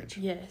total package.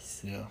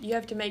 Yes. Yeah. You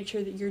have to make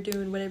sure that you're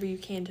doing whatever you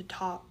can to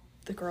top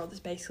the girl that's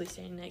basically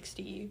standing next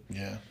to you.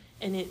 Yeah.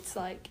 And it's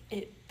like,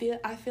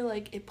 I feel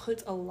like it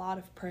puts a lot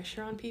of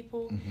pressure on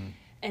people.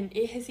 And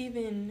it has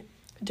even,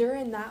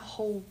 during that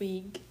whole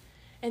week,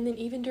 and then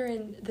even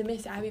during the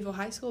Miss Abbeville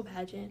High School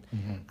pageant,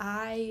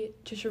 I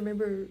just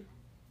remember,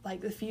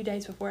 like, the few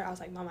days before, I was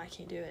like, Mom, I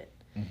can't do it.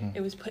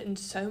 It was putting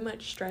so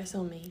much stress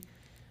on me.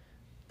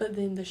 But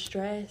then the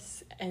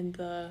stress and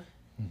the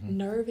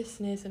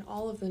nervousness and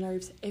all of the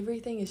nerves,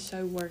 everything is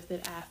so worth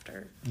it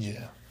after.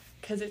 Yeah.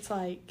 Because it's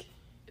like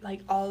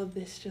all of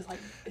this just, like,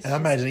 it's and I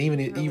imagine even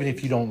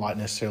if you don't, like,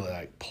 necessarily,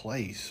 like,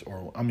 place,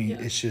 or, I mean,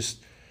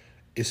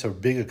 it's a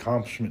big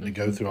accomplishment to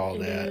go through all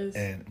that. Is.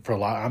 And for a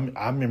lot,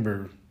 I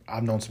remember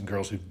I've known some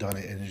girls who've done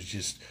it, and it's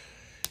just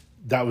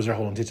that was their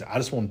whole intention. I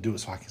just want to do it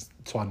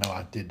so I know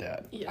I did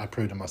that. Yeah. I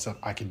proved to myself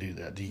I can do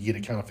that. Do you get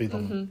a kind of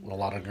feeling with a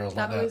lot of girls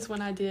like that? That was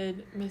when I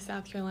did Miss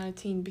South Carolina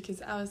Teen,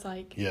 because I was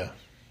like,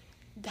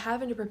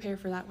 having to prepare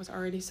for that was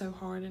already so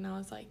hard, and I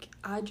was like,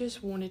 I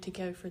just wanted to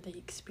go for the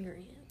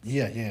experience.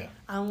 Yeah.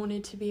 I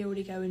wanted to be able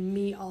to go and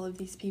meet all of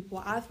these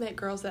people. I've met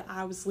girls that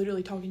I was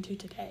literally talking to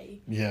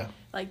today. Yeah.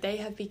 Like, they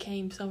have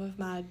became some of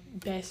my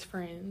best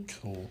friends.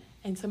 Cool.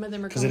 And some of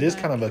them are because it is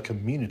kind of a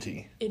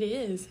community. It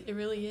is. It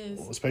really is.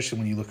 Well, especially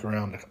when you look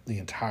around the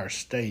entire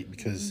state,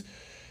 because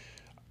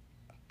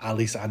at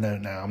least I know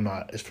now, I'm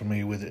not as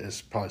familiar with it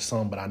as probably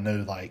some, but I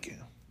know like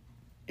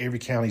every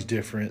county's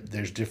different.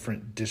 There's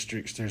different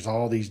districts. There's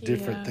all these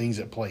different things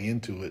that play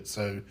into it.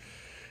 So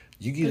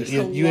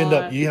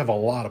you have a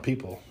lot of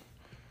people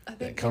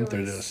that come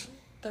through this.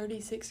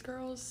 36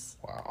 girls.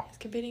 Wow.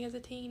 Competing as a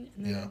teen,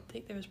 and then I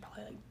think there was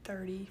probably like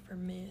 30 for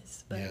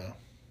Miss. But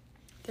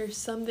there's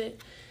some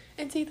that.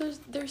 And see,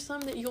 there's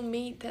some that you'll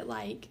meet that,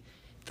 like,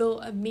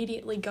 they'll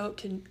immediately go up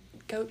to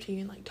you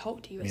and, like,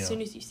 talk to you as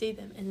soon as you see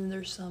them. And then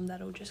there's some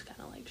that'll just kind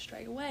of, like,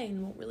 stray away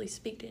and won't really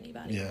speak to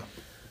anybody. Yeah.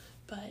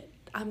 But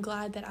I'm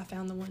glad that I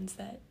found the ones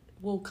that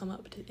will come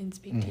up and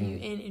speak to you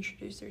and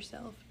introduce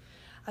themselves.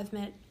 I've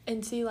met,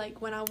 and see,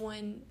 like, when I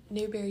won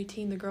Newberry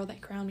Teen, the girl that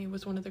crowned me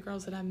was one of the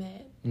girls that I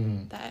met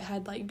that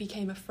had, like,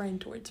 became a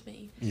friend towards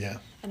me. Yeah.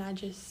 And I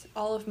just,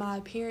 all of my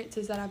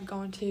appearances that I've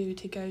gone to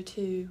go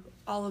to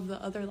all of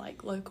the other,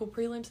 like, local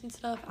prelims and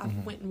stuff, I've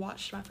went and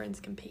watched my friends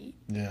compete.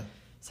 Yeah.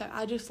 So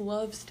I just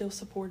love still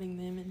supporting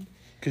them. And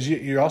because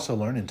you're also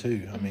learning,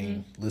 too. I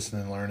mean,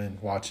 listening, learning,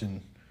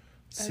 watching,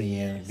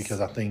 seeing,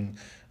 because I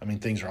mean,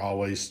 things are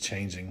always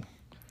changing.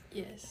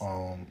 Yes.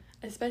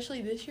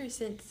 Especially this year,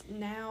 since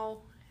now,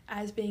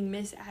 as being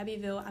Miss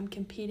Abbeville, I'm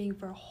competing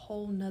for a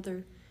whole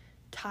nother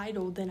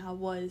title than I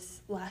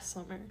was last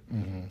summer.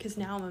 Because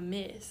now I'm a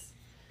Miss.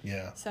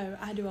 Yeah. So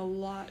I do a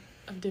lot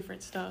of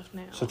different stuff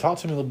now. So talk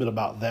to me a little bit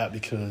about that,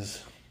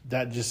 because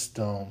that just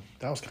that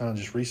was kind of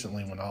just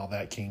recently when all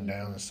that came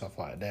down and stuff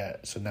like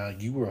that. So now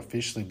you will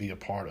officially be a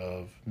part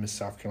of Miss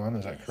South Carolina,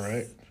 is that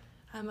correct?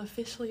 I'm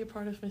officially a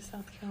part of Miss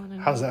South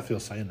Carolina. How does that feel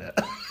saying that?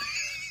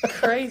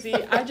 Crazy.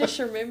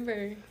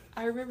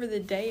 I remember the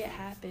day it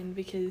happened,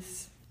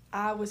 because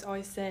I was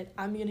always said,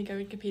 I'm going to go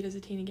and compete as a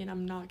teen again.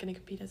 I'm not going to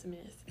compete as a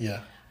Miss.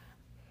 Yeah.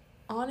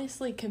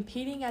 Honestly,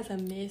 competing as a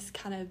Miss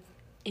kind of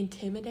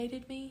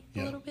intimidated me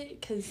a little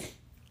bit, because,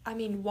 I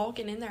mean,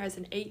 walking in there as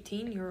an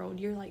 18-year-old,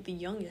 you're, like, the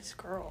youngest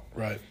girl.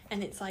 Right.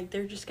 And it's like,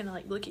 they're just going to,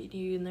 like, look at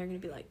you, and they're going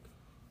to be like,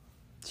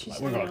 she's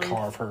we're going to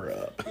carve her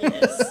up.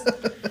 Yes.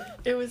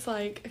 It was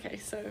like, okay,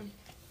 so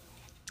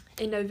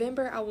in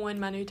November, I won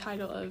my new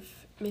title of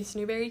Miss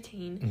Newberry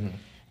Teen.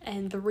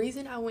 And the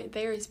reason I went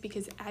there is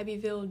because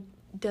Abbeville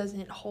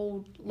doesn't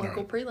hold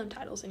local prelim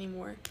titles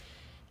anymore.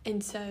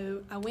 And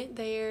so I went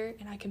there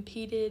and I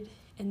competed,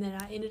 and then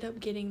I ended up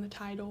getting the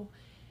title.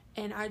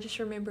 And I just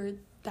remember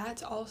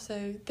that's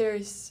also,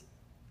 there's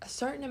a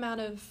certain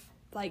amount of,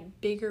 like,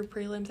 bigger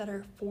prelims that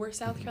are for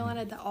South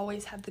Carolina that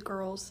always have the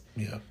girls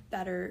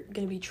that are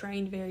going to be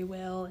trained very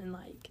well, and,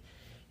 like,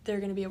 they're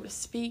going to be able to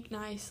speak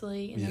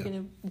nicely,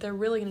 and they're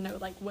really going to know,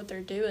 like, what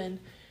they're doing.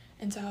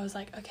 And so I was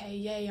like, okay,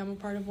 yay, I'm a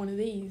part of one of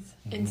these.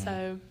 And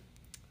so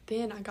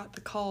then I got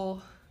the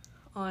call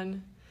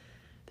on,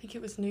 I think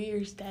it was New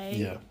Year's Day.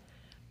 Yeah.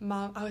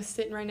 I was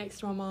sitting right next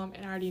to my mom,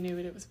 and I already knew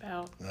what it was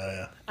about.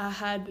 Oh,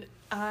 yeah.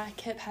 I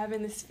kept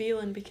having this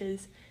feeling,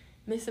 because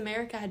Miss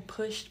America had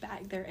pushed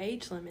back their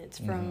age limits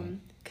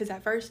from, because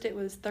at first it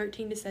was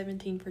 13 to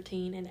 17 for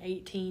teen and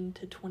 18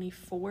 to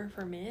 24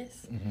 for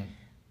Miss.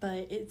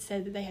 But it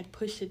said that they had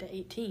pushed it to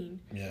 18.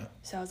 Yeah.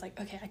 So I was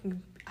like, okay,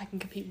 I can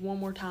compete one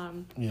more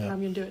time, and I'm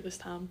going to do it this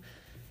time.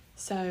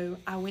 So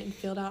I went and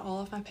filled out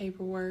all of my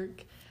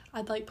paperwork.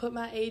 I'd, like, put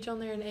my age on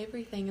there and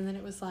everything, and then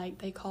it was like,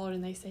 they called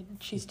and they said,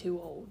 she's too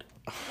old.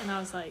 And I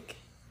was like,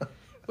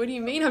 what do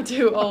you mean I'm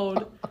too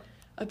old?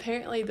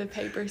 Apparently the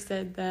paper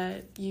said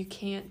that you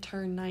can't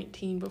turn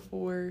 19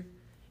 before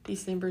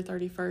December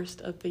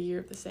 31st of the year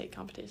of the state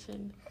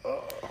competition.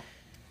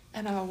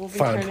 And I will be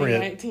turning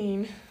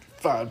 19.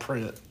 Fine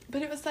print.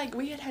 But it was like,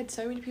 we had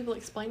so many people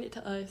explain it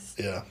to us.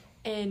 Yeah.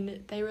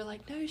 And they were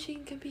like, no, she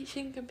can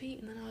compete.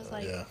 And then I was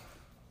like... Yeah.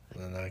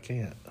 And then I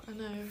can't. I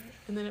know.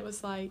 And then it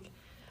was like,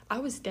 I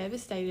was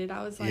devastated.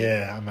 I was like...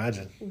 Yeah, I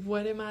imagine.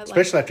 What am I...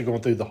 Especially after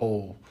going through the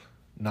whole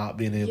not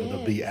being able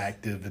to be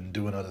active and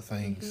doing other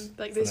things.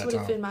 Like, this would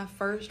have been my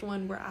first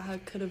one where I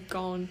could have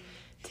gone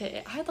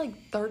to... I had,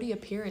 like, 30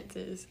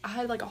 appearances. I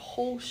had, like, a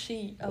whole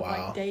sheet of,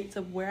 like, dates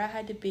of where I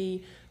had to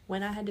be,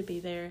 when I had to be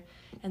there.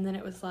 And then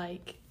it was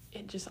like...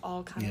 it just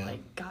all kind of,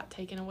 like, got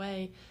taken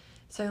away.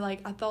 So,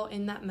 like, I thought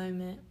in that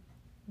moment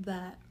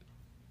that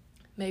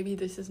maybe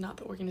this is not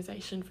the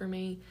organization for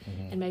me,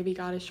 and maybe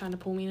God is trying to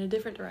pull me in a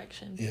different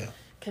direction. Yeah.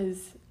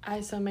 Because,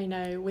 as some may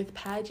know, with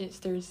pageants,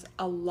 there's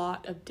a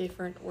lot of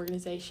different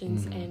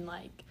organizations, and,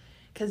 like,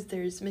 because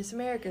there's Miss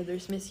America,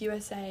 there's Miss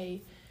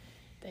USA,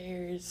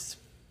 there's,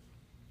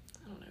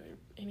 I don't know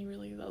any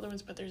really of the other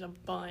ones, but there's a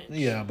bunch.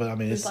 Yeah, but, I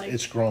mean,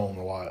 it's grown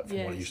a lot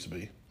from what it used to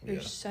be.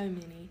 There's so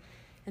many.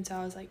 And so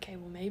I was like, okay,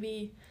 well,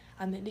 maybe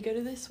I meant to go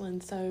to this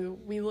one. So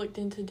we looked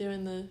into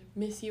doing the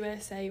Miss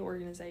USA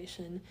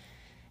organization.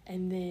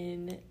 And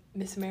then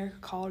Miss America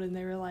called and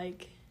they were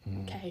like,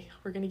 okay,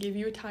 we're going to give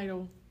you a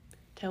title.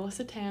 Tell us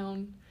a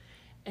town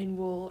and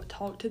we'll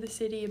talk to the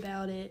city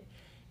about it.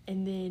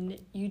 And then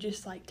you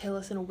just, like, tell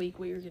us in a week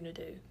what you're going to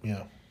do.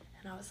 Yeah.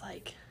 And I was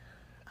like,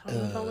 I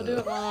don't know if I'm going to do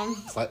it, Mom.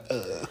 It's like,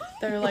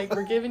 They were like,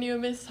 we're giving you a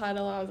Miss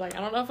title. I was like,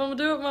 I don't know if I'm going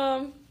to do it,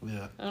 Mom.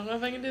 Yeah. I don't know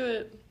if I can do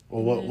it.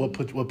 Well, what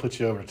put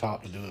you over the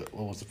top to do it?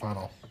 What was the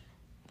final?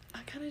 I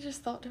kind of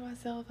just thought to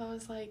myself, I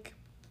was like,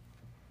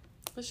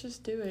 let's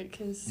just do it.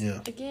 Because,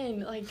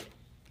 again, like,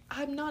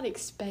 I'm not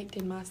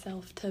expecting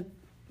myself to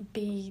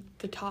be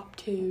the top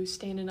 2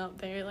 standing up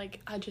there.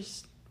 Like, I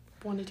just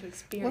wanted to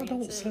experience it.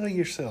 Well, don't sell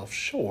yourself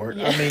short.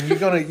 Yeah. I mean,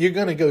 you're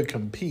gonna go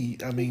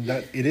compete. I mean,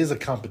 that it is a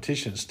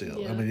competition still.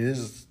 Yeah. I mean,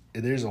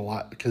 it is a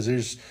lot because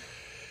there's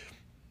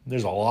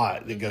a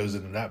lot that goes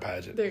into that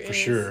pageant for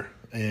sure,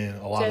 and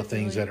a lot of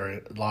things that are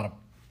a lot of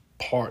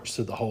parts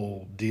to the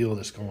whole deal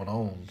that's going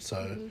on.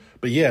 So,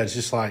 but yeah, it's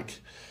just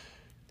like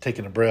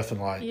taking a breath and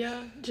like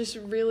just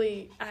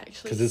really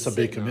actually because it's a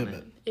big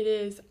commitment. It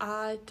is.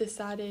 I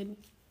decided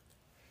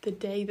the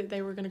day that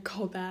they were going to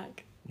call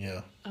back.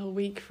 Yeah. A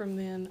week from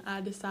then, I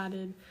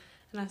decided,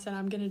 and I said,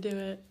 I'm going to do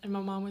it. And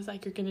my mom was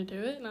like, you're going to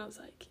do it? And I was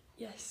like,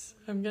 yes,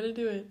 I'm going to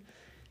do it.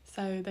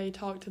 So they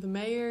talked to the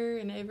mayor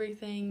and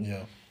everything.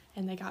 Yeah.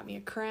 And they got me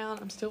a crown.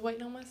 I'm still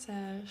waiting on my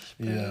sash.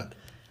 Yeah.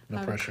 No I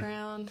have pressure. A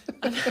crown.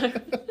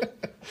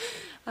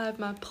 I have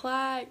my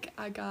plaque.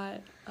 I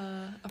got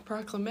a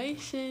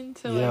proclamation.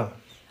 So like,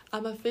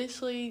 I'm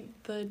officially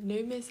the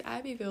new Miss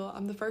Abbeville.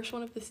 I'm the first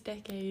one of this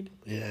decade.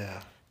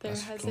 Yeah. There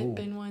hasn't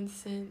been one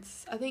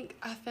since, I think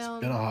I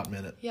found... It's been a hot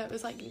minute. Yeah, it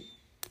was like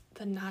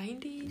the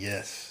 90s.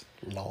 Yes,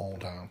 long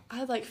time. I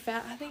had like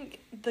I think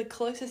the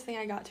closest thing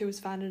I got to was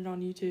finding it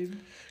on YouTube.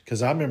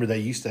 Because I remember they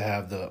used to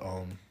have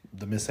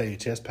the Miss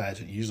AHS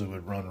pageant usually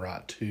would run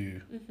right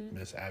to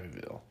Miss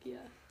Abbeville. Yeah.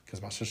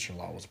 Because my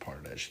sister-in-law was a part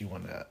of that. She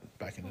won that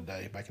back in the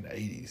day, back in the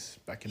 80s,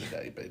 back in the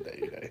day.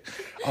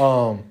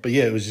 But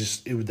yeah, it was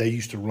just, they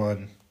used to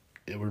run,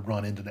 it would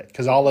run into that.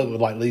 Because all of it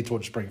would like lead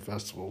towards Spring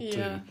Festival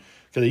too.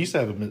 Because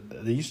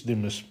they used to do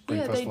Miss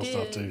Spring Festival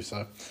stuff too.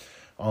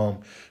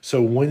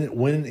 So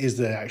when is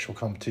the actual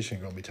competition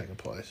going to be taking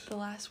place? The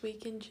last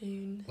week in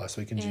June.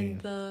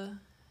 And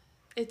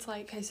it's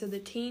like, okay, so the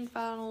teen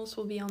finals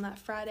will be on that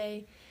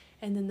Friday,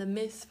 and then the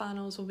Miss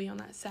finals will be on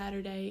that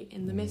Saturday,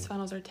 and the Miss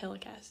finals are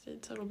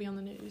telecasted, so it'll be on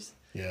the news.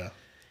 Yeah,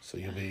 so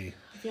you'll be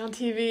on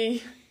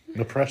TV.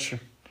 No pressure.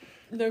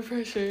 No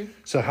pressure.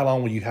 So how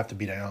long will you have to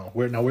be down?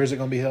 Where's it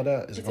going to be held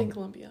at? It's in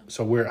Columbia.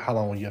 So how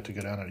long will you have to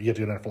go down there? You have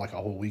to go down there for like a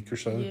whole week or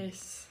so?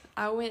 Yes.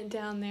 I went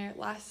down there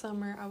last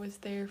summer. I was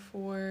there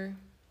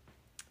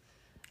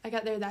I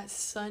got there that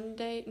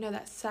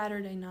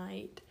Saturday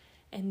night,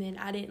 and then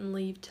I didn't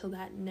leave till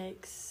that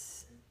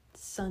next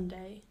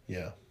Sunday.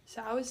 Yeah.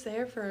 So I was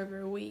there for over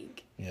a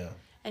week. Yeah.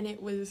 And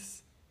it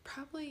was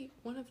probably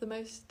one of the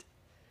most...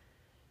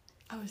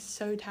 I was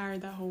so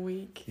tired that whole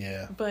week.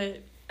 Yeah.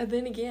 But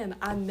then again,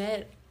 I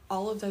met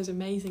all of those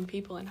amazing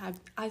people, and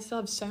I still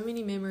have so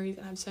many memories,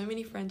 and I have so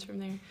many friends from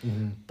there.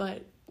 Mm-hmm.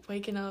 But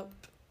waking up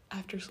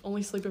after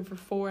only sleeping for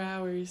 4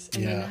 hours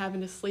and then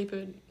having to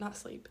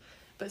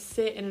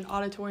sit in an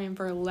auditorium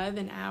for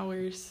 11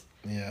 hours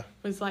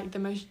was like the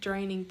most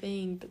draining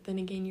thing. But then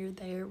again, you're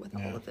there with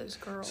all of those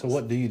girls. So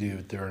what do you do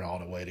during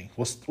audit waiting?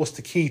 What's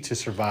the key to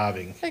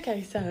surviving?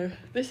 Okay, so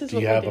this is do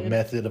you have a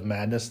method of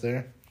madness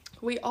there?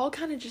 We all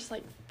kind of just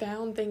like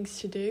found things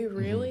to do,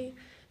 really. Mm-hmm.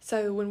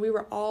 So when we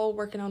were all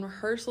working on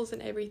rehearsals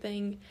and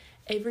everything,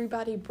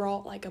 everybody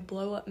brought like a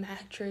blow up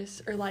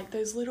mattress or like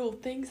those little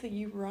things that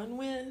you run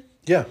with.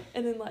 Yeah.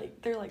 And then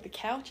like they're like the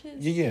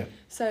couches. Yeah.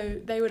 So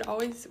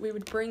we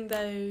would bring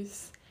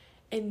those,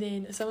 and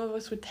then some of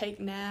us would take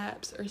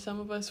naps, or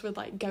some of us would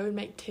like go and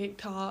make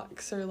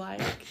TikToks, or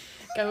like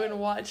go and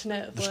watch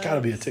Netflix. There's got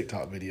to be a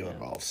TikTok video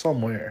involved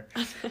somewhere.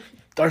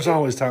 There's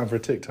always time for a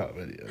TikTok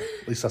video.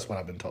 At least that's what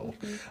I've been told.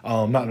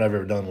 Not that I've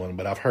ever done one,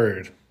 but I've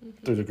heard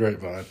through the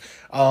grapevine.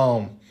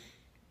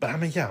 But I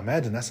mean,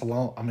 imagine that's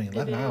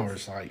 11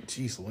 hours. Like,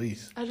 geez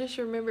Louise. I just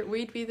remember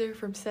we'd be there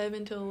from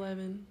 7 to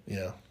 11.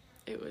 Yeah.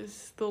 It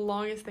was the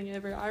longest thing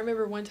ever. I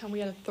remember one time we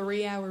had a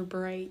 3-hour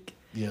break.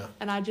 Yeah.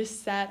 And I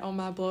just sat on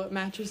my blow-up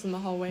mattress in the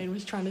hallway and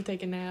was trying to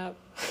take a nap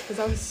because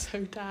I was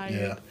so tired.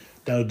 Yeah.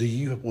 Now,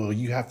 will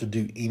you have to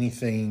do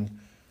anything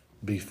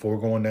before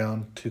going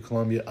down to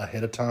Columbia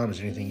ahead of time? Is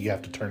there anything you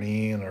have to turn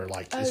in, or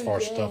like as far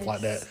as stuff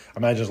like that? I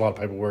imagine there's a lot of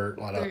paperwork.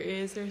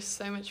 There's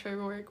so much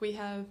paperwork. We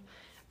have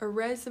a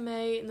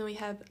resume, and then we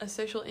have a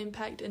social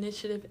impact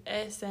initiative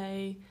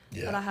essay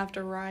that I have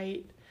to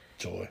write.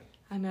 Joy.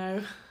 I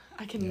know.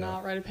 I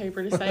cannot write a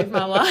paper to save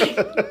my life.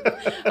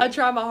 I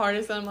try my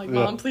hardest, and I'm like,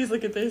 Mom, please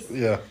look at this.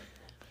 Yeah.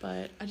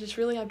 But I just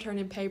really have to turn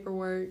in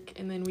paperwork,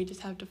 and then we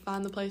just have to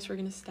find the place we're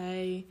going to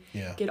stay,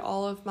 get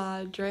all of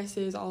my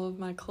dresses, all of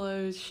my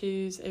clothes,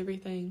 shoes,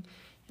 everything,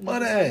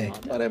 Money. I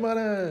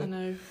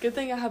know. Good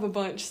thing I have a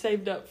bunch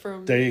saved up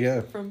from. There you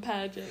go. From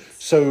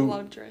pageants. So a lot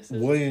of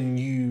dresses. when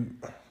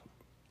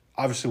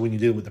you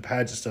deal with the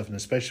pageant stuff, and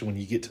especially when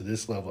you get to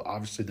this level,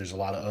 obviously there's a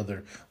lot of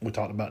other. We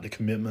talked about the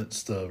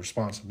commitments, the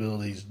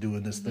responsibilities,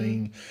 doing this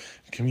thing,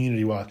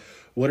 community wise.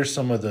 What are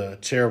some of the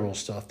charitable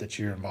stuff that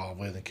you're involved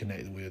with and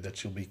connected with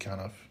that you'll be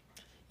kind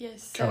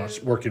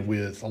of working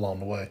with along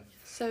the way?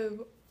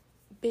 So,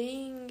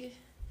 being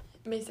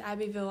Miss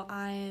Abbeville,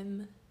 I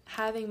am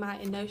having my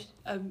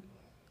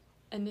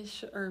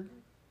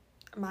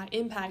my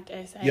impact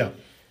essay,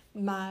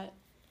 my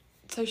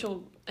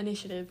social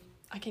initiative.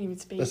 I can't even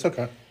speak. That's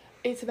okay.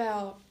 It's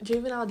about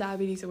juvenile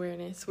diabetes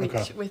awareness,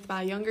 which with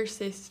my younger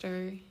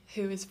sister,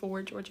 who is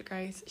 4, Georgia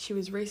Grace, she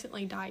was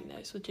recently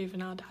diagnosed with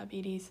juvenile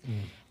diabetes.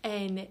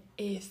 And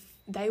if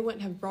they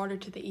wouldn't have brought her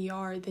to the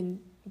ER, then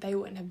they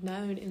wouldn't have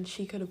known, and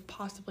she could have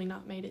possibly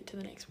not made it to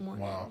the next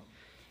morning. Wow.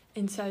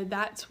 And so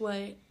that's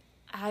what,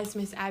 as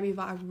Miss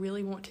Abbeville, I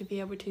really want to be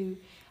able to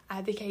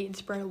advocate and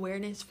spread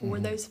awareness for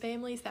those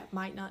families that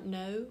might not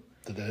know.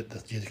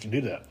 That you can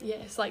do that.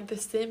 Yes, like the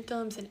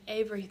symptoms and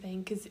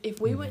everything. Because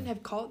if we wouldn't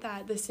have caught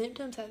that, the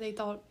symptoms that they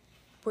thought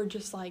were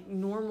just like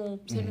normal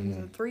symptoms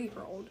of a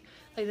 3-year-old,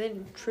 like they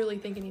didn't truly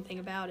think anything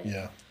about it.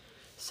 Yeah.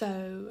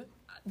 So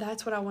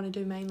that's what I want to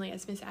do mainly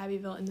as Miss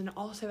Abbeville, and then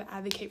also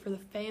advocate for the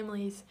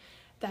families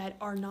that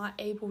are not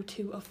able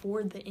to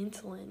afford the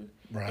insulin.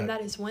 Right. And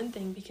that is one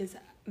thing, because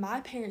my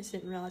parents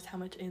didn't realize how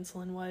much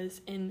insulin was,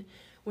 and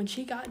when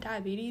she got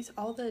diabetes,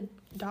 all the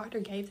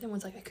doctor gave them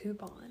was like a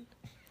coupon.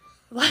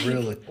 Like,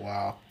 really?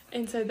 Wow.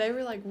 And so they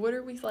were like, what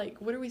are we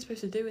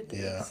supposed to do with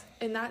this? Yeah.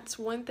 And that's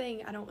one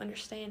thing I don't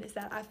understand, is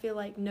that I feel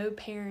like no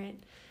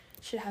parent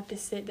should have to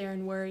sit there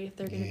and worry if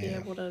they're going to be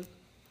able to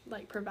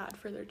like provide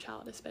for their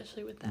child,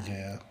 especially with that.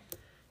 Yeah.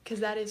 Because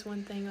that is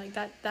one thing, like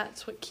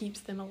that's what keeps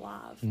them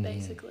alive,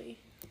 basically.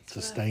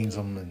 Sustains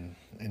them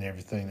and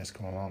everything that's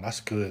going on. That's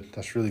good.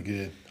 That's really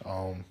good.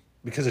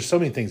 Because there's so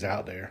many things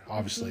out there.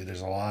 Obviously, there's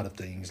a lot of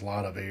things, a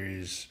lot of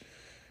areas.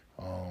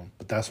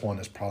 But that's one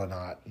that's probably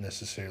not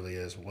necessarily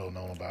as well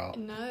known about.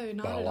 No,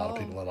 not by at a lot all. of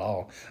people at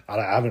all.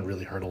 I haven't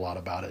really heard a lot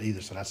about it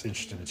either, so that's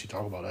interesting that you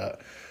talk about that.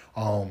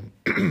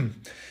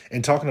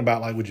 And talking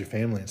about like with your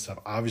family and stuff,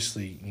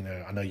 obviously,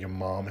 I know your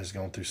mom has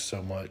gone through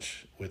so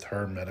much with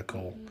her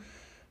medical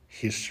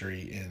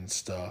history and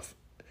stuff.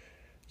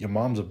 Your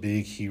mom's a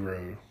big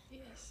hero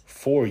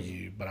for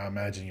you, but I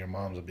imagine your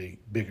mom's a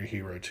bigger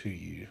hero to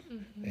you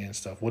and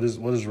stuff. What is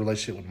the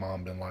relationship with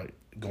mom been like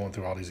going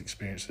through all these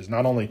experiences?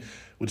 Not only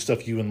with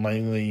stuff you and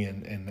Langley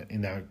and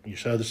now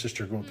your other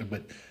sister are going through,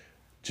 but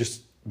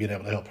just being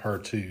able to help her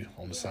too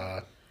on the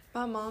side.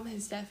 My mom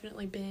has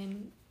definitely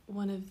been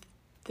one of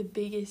the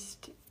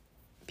biggest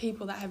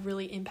people that have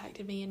really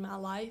impacted me in my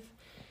life.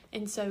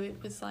 And so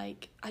it was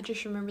like, I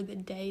just remember the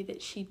day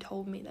that she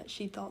told me that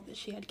she thought that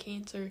she had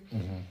cancer.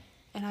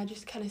 And I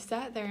just kind of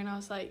sat there and I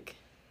was like,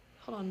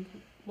 hold on,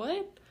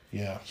 what?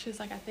 Yeah. She was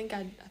like, I think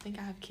I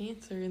have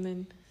cancer. And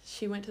then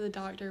she went to the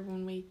doctor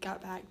when we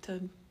got back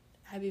to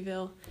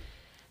Abbeville.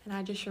 And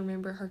I just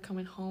remember her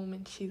coming home,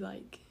 and she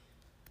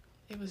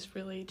it was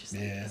really just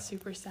like a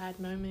super sad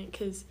moment,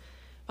 because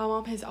my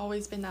mom has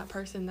always been that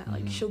person that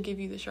like she'll give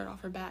you the shirt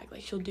off her back,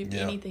 like she'll do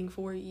anything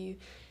for you.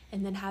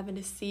 And then having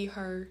to see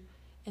her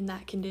in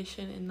that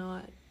condition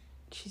and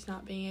she's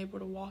not being able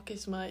to walk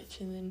as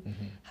much, and then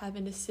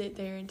having to sit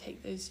there and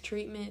take those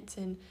treatments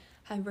and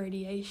have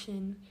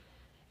radiation.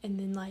 And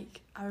then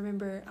like I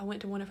remember I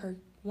went to one of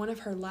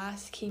her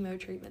last chemo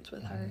treatments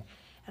with her,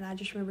 and I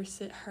just remember just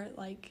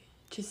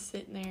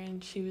sitting there,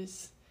 and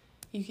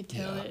you could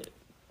tell that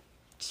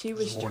she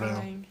was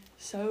trying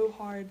so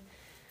hard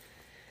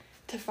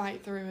to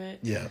fight through it.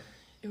 Yeah.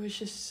 It was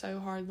just so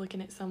hard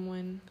looking at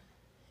someone,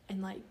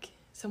 and like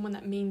someone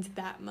that means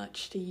that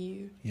much to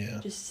you. Yeah.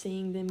 Just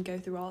seeing them go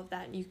through all of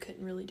that, and you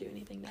couldn't really do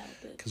anything to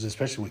help it. Because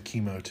especially with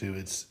chemo too,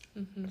 it's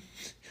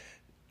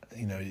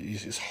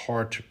it's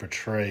hard to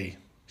portray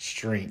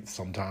strength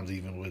sometimes,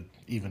 even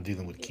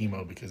dealing with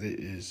chemo, because it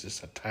is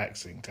just a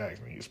taxing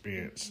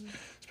experience,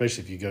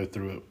 especially if you go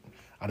through it.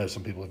 I know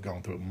some people have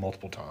gone through it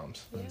multiple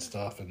times and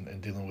stuff,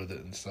 and dealing with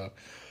it and stuff.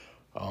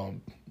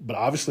 But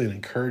obviously an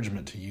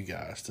encouragement to you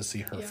guys to see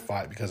her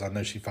fight, because I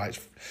know she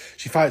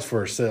fights for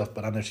herself,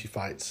 but I know she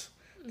fights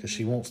because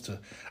she wants to.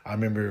 I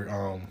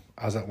remember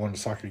I was at one of the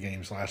soccer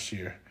games last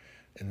year,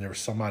 and there was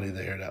somebody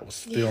there that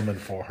was filming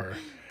for her.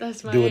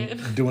 That's my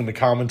doing the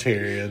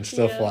commentary and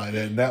stuff like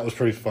that, and that was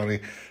pretty funny.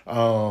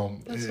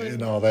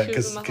 And all that,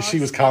 because she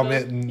was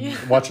commenting,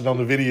 watching on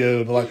the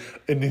video,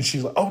 and then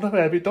she's like, "Oh no,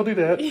 Abbye, don't do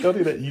that, don't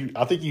do that."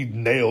 I think you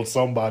nailed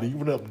somebody. You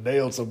went up and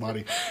nailed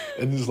somebody,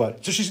 and he's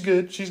like, "So she's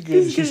good.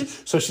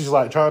 So she's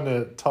like trying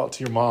to talk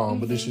to your mom,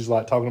 but then she's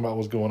like talking about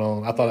what's going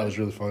on. I thought that was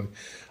really funny.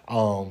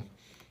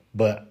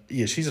 But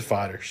yeah, she's a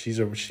fighter. She's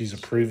a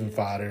proven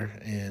fighter,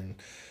 and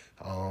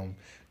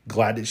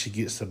glad that she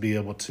gets to be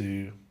able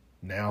to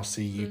now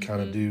see you kind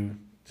of do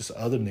this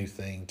other new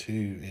thing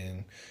too,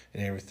 and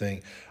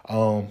everything.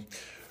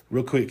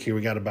 real quick here,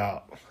 we got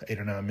about 8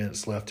 or 9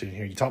 minutes left in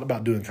here. You talked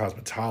about doing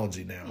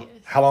cosmetology now. Yes.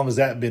 How long has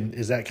that been?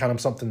 Is that kind of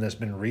something that's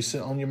been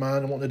recent on your mind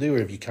and wanting to do, or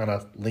have you kind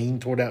of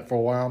leaned toward that for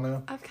a while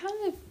now? I've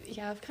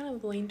kind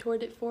of leaned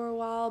toward it for a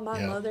while.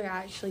 My mother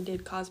actually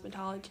did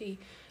cosmetology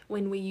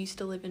when we used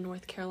to live in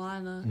North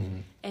Carolina.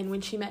 And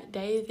when she met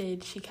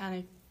David, she kind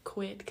of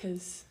quit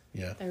because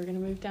they were going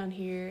to move down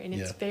here. And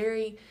it's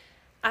very,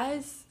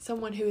 as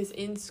someone who is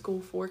in school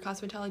for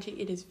cosmetology,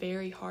 it is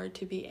very hard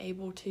to be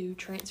able to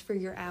transfer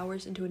your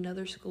hours into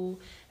another school,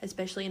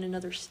 especially in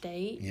another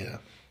state. Yeah.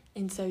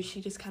 And so she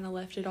just kind of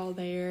left it all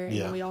there. And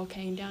then we all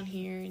came down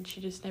here, and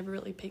she just never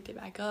really picked it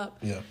back up.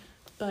 Yeah.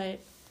 But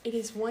it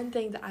is one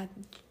thing that I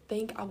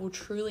think I will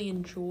truly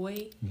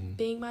enjoy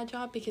being my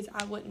job, because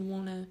I wouldn't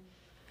want to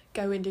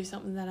go and do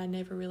something that I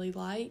never really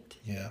liked.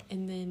 Yeah.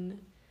 And then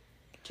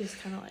just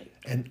kind of like...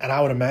 And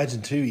I would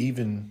imagine, too,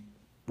 even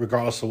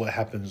regardless of what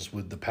happens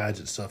with the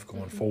pageant stuff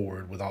going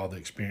forward, with all the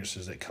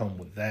experiences that come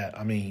with that,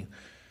 I mean,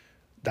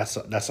 that's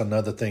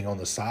another thing on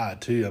the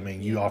side, too. I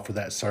mean, you offer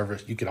that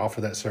service. You could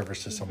offer that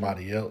service to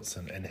somebody else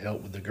and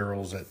help with the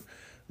girls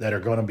that are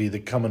going to be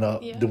coming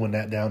up doing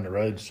that down the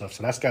road and stuff.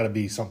 So that's got to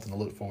be something to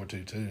look forward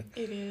to, too.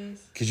 It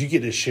is. Because you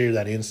get to share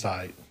that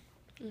insight.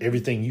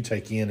 Everything you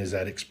take in is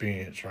that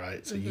experience,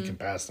 right? So you can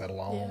pass that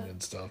along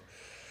and stuff.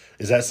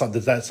 Is that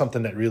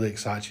something that really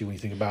excites you when you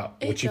think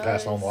about what you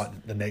pass on,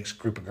 like the next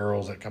group of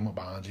girls that come up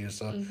behind you and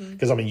stuff?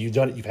 Because, I mean, you've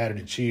done it. You've had it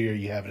in cheer.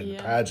 You have it in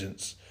the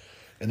pageants.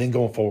 And then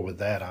going forward with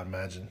that, I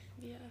imagine.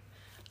 Yeah.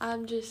 I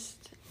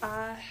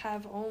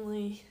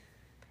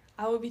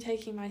will be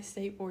taking my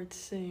state board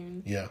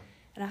soon. Yeah.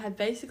 And I have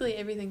basically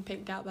everything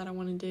picked out that I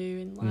want to do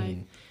in life,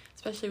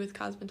 especially with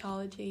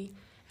cosmetology.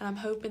 And I'm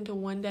hoping to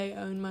one day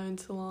own my own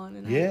salon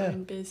and have my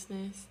own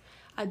business.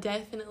 I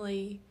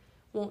definitely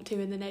want to,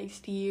 in the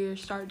next year,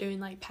 start doing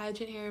like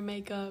pageant hair and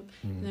makeup,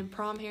 and then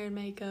prom hair and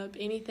makeup,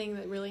 anything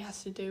that really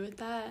has to do with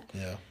that.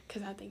 Yeah.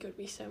 Because I think it would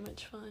be so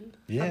much fun.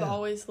 Yeah. I've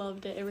always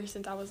loved it ever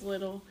since I was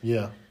little.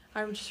 Yeah.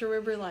 I just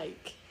remember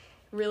like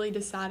really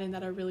deciding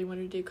that I really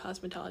wanted to do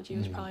cosmetology. It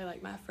was probably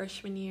like my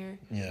freshman year.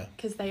 Yeah.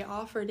 Because they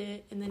offered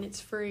it, and then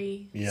it's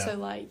free. Yeah. So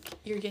like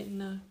you're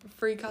getting a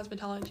free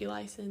cosmetology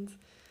license.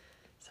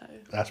 So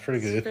that's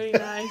pretty good. It's pretty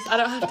nice. I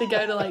don't have to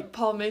go to like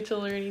Paul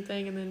Mitchell or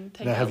anything and then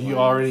take. Now, have you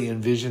already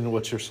envisioned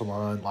what's your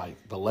salon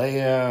like, the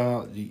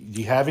layout? Do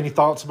you have any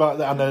thoughts about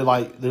that? I know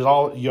like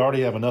you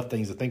already have enough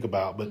things to think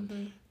about, but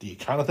do you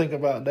kind of think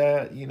about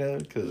that? You know,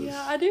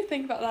 yeah, I do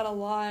think about that a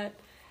lot.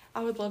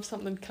 I would love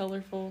something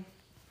colorful.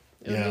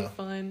 It would be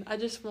fun. I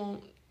just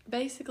want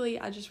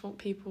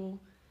people.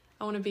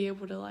 I want to be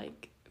able to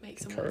like make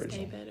someone's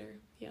day better.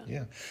 Yeah.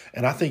 Yeah.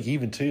 And I think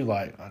even too,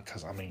 like,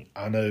 because I mean,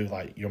 I know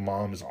like your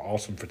mom is an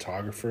awesome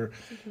photographer,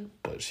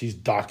 but she's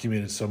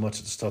documented so much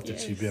of the stuff that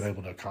she's been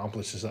able to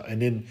accomplish.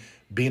 And then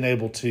being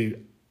able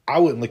to, I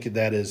wouldn't look at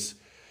that as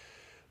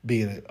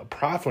being a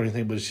prideful or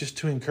anything, but it's just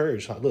to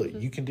encourage, like, look,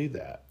 you can do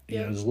that. You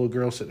know, there's a little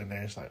girl sitting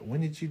there, it's like,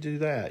 when did you do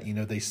that? You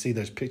know, they see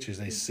those pictures,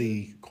 they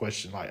see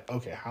questions like,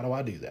 okay, how do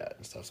I do that?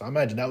 And stuff. So I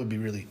imagine that would be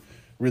really,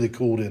 really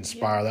cool to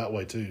inspire that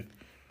way too.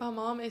 My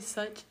mom is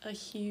such a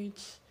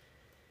huge...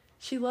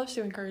 She loves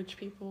to encourage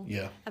people.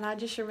 Yeah. And I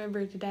just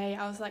remember today,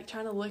 I was like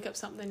trying to look up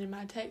something in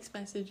my text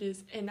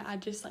messages, and I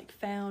just like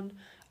found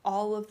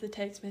all of the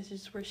text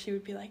messages where she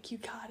would be like, you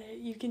got it,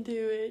 you can do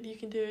it,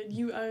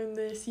 you own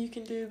this, you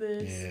can do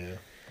this. Yeah.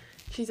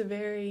 She's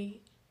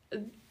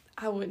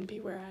I wouldn't be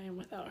where I am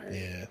without her.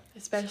 Yeah.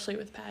 Especially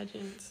with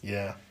pageants.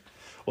 Yeah.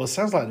 Well, it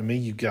sounds like to me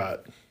you've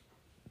got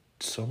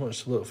so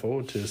much to look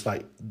forward to. It's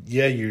like,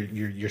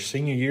 your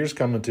senior year's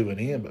coming to an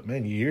end, but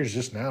man, your year's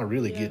just now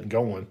really getting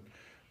going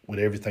with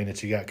everything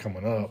that you got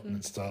coming up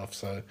and stuff.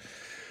 So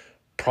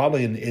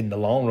probably in the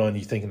long run,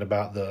 you're thinking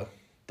about the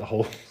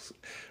whole,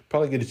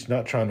 probably good that you're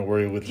not trying to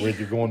worry with where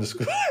you're going to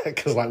school.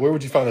 Because like, where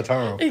would you find the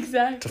time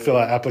to fill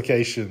out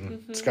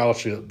application,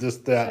 scholarship, this,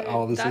 that,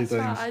 all these things?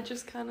 That's why I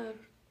just kind of,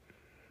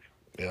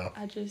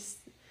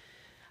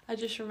 I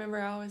just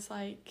remember I was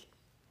like,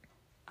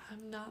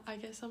 I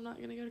guess I'm not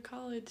going to go to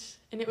college.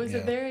 And it was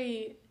a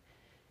very,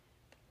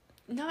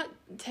 not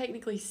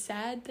technically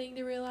sad thing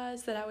to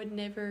realize that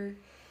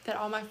that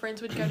all my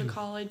friends would go to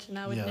college and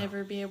I would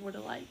never be able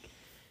to like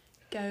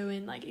go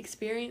and like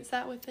experience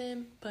that with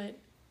them. But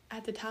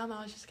at the time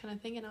I was just kind of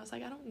thinking, I was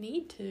like, I don't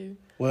need to.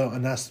 Well,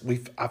 and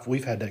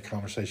we've had that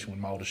conversation with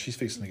my oldest. She's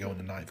fixing to go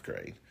into 9th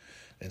grade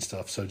and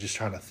stuff. So just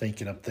trying to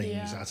thinking of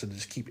things. I said,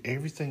 just keep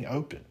everything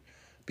open,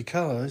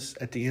 because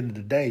at the end of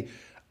the day,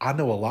 I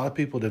know a lot of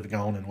people that have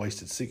gone and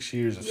wasted 6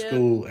 years of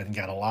school and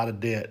got a lot of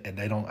debt, and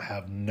they don't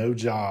have no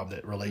job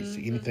that relates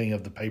to anything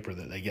of the paper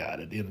that they got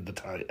at the end of the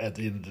time. At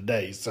the end of the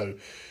day, so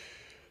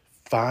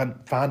find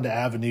the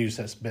avenues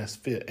that's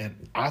best fit.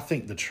 And I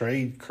think the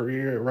trade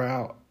career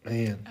route,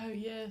 man,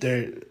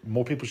 there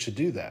more people should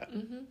do that,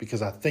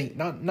 because I think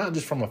not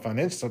just from a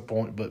financial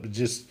standpoint, but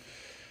just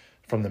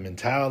from the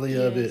mentality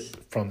of it,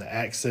 from the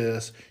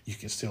access, you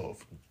can still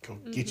go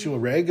get you a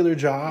regular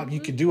job. You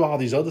can do all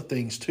these other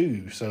things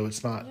too. So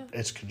it's not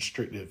as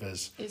constrictive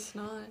as... It's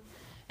not.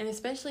 And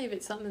especially if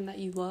it's something that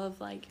you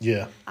love, like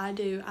I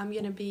do. I'm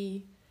going to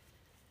be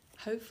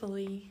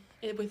hopefully,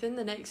 within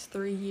the next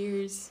 3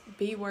 years,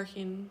 be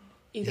working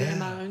either in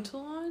my own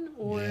salon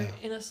or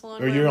in a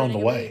salon. Or you're on the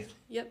way.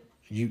 Yep.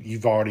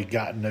 You've already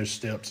gotten those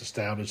steps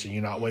established, and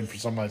you're not waiting for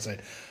somebody to say,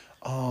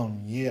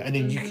 yeah. And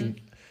then you can,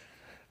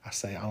 I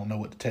don't know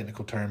what the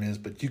technical term is,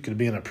 but you could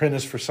be an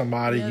apprentice for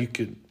somebody. Yep. You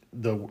could,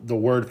 the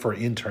word for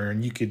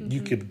intern, you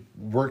could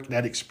work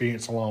that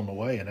experience along the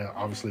way. And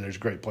obviously there's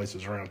great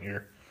places around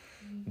here,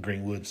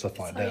 Greenwood, stuff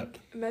like that.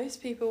 Most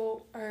of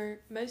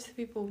the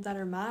people that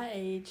are my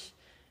age,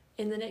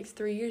 in the next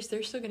 3 years,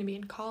 they're still going to be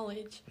in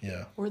college.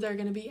 Yeah. Or they're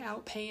going to be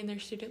out paying their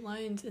student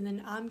loans, and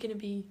then I'm going to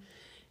be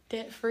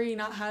debt-free,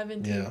 not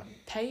having to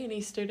pay any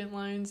student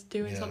loans,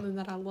 doing something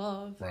that I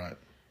love. Right.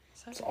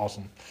 So, that's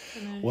awesome.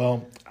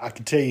 Well, I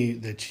can tell you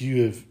that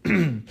you have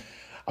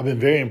I've been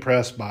very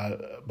impressed by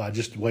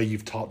just the way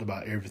you've talked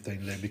about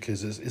everything today,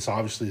 because it's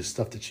obviously the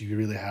stuff that you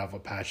really have a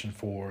passion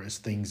for. It's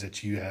things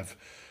that you have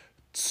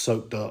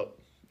soaked up,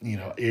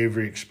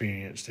 every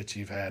experience that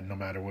you've had, no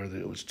matter whether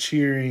it was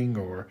cheering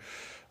or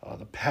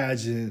the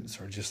pageants,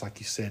 or just like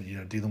you said,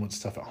 dealing with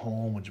stuff at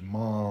home with your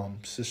mom,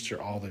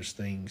 sister, all those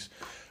things.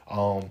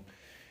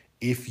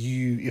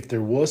 If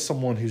there was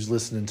someone who's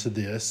listening to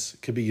this,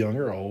 could be young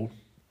or old,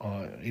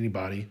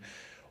 anybody,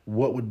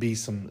 what would be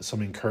some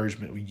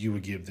encouragement you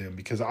would give them?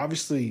 Because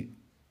obviously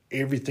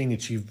everything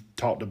that you've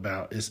talked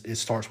about it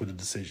starts with a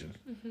decision.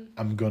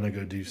 I'm going to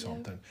go do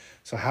something.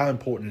 So how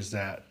important is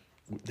that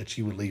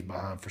you would leave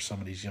behind for some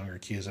of these younger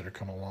kids that are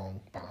coming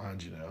along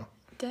behind you now?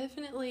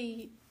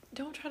 Definitely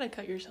don't try to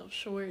cut yourself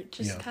short.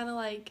 Just kind of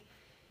like,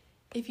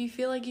 if you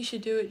feel like you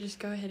should do it, just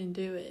go ahead and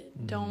do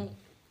it. Don't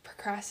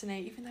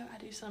procrastinate, even though I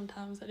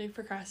do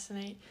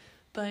procrastinate,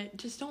 but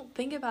just don't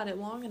think about it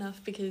long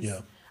enough,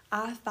 because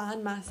I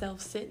find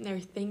myself sitting there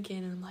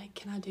thinking, and I'm like,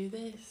 can I do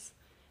this?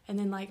 And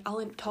then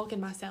I'll end up talking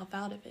myself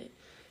out of it.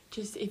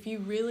 Just, if you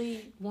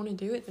really want to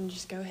do it, then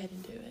just go ahead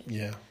and do it.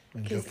 Yeah,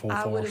 and go full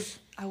force.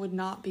 I would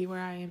not be where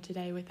I am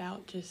today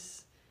without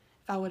if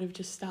I would have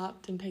just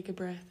stopped and take a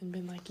breath and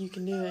been like, you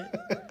can do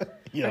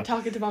it. Or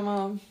talking to my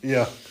mom.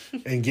 Yeah,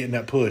 and getting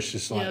that push.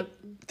 Just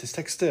just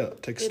take a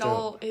step.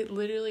 It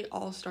literally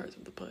all starts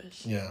with the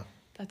push. Yeah.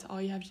 That's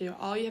all you have to do.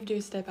 All you have to do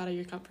is step out of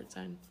your comfort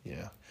zone.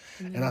 Yeah.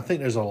 And I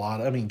think there's a lot,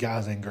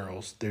 guys and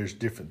girls, there's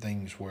different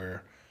things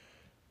where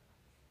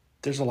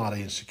there's a lot of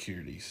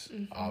insecurities,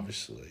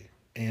 obviously.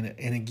 And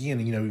again,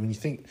 when you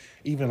think,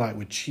 even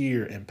with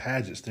cheer and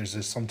pageants,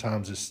 there's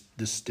sometimes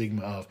this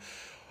stigma of,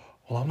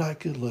 well, I'm not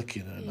good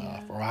looking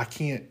enough, or I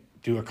can't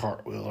do a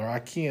cartwheel, or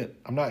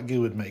I'm not good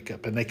with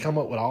makeup. And they come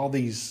up with all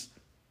these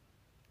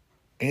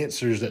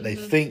answers that they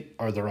think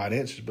are the right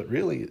answers, but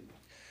really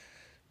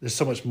there's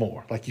so much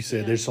more. Like you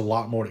said, there's a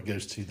lot more that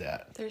goes to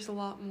that. There's a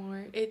lot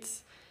more.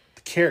 It's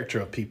the character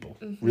of people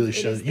really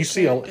shows. You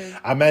see,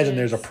 I imagine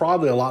there's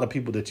probably a lot of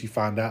people that you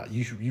find out,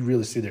 you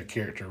really see their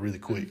character really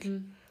quick.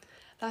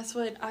 That's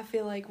what I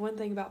feel like. One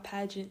thing about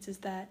pageants is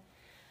that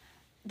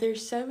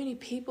there's so many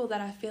people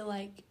that I feel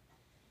like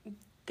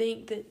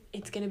think that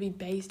it's going to be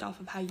based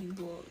off of how you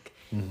look.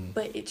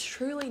 But it's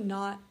truly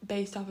not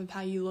based off of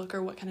how you look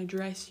or what kind of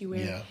dress you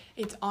wear. Yeah.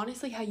 It's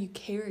honestly how you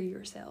carry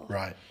yourself.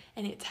 Right.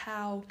 And it's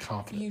how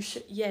confidence.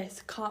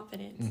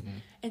 Confidence.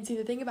 And see,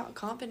 the thing about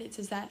confidence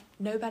is that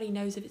nobody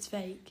knows if it's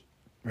fake.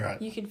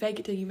 Right. You can fake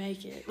it till you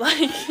make it.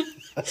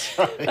 That's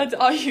right. That's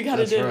all you got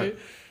to do. Right.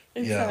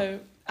 And so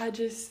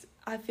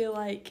I feel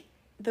like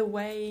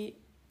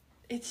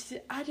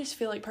I just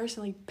feel like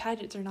personally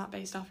pageants are not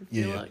based off of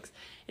your looks.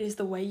 It is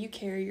the way you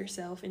carry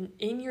yourself, and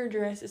in your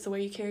dress, it's the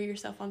way you carry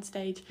yourself on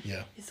stage.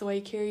 Yeah. It's the way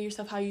you carry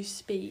yourself, how you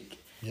speak.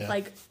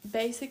 Yeah.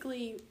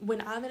 Basically, when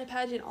I'm in a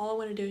pageant, all I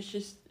want to do is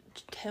just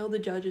tell the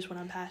judges what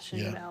I'm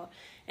passionate about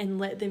and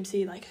let them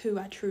see who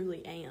I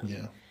truly am.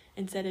 Yeah.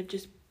 Instead of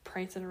just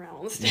prancing around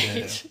on the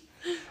stage.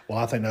 Yeah. Well,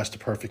 I think that's the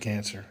perfect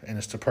answer, and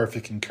it's the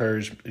perfect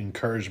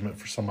encouragement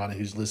for somebody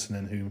who's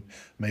listening who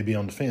may be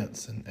on the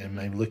fence and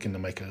may be looking to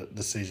make a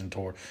decision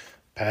toward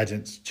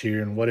pageants,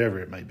 cheering, whatever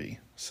it may be.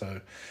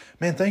 So,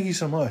 man, thank you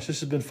so much.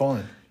 This has been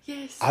fun.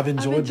 Yes, I've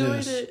enjoyed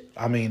this. It.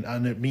 Me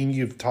and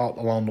you've talked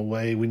along the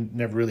way. We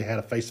never really had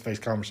a face-to-face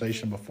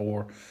conversation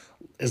before,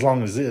 as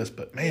long as this.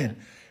 But, man,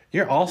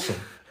 you're awesome.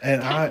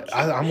 And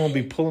I'm going to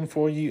be pulling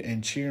for you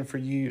and cheering for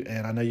you,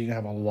 and I know you're going to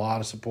have a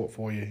lot of support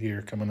for you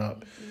here coming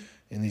up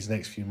in these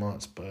next few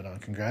months.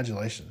 But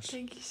congratulations.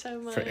 Thank you so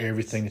much. For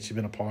everything that you've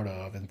been a part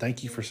of. And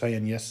thank you for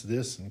saying yes to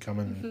this and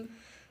coming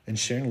and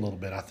sharing a little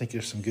bit. I think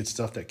there's some good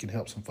stuff that can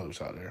help some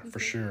folks out there, for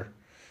sure.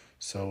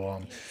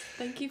 So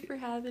thank you for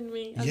having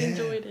me. I've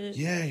enjoyed it.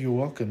 Yeah, you're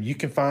welcome. You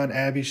can find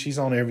Abbye. She's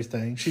on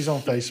everything. She's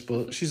on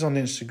Facebook. She's on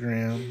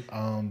Instagram.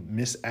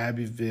 Miss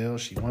Abbyville.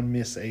 She won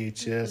Miss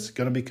AHS.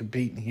 Going to be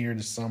competing here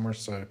this summer.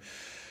 So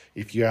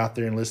if you're out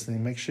there and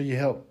listening, make sure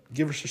you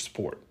give her some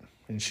support.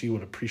 And she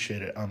would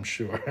appreciate it, I'm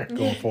sure,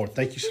 going forward.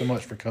 Thank you so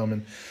much for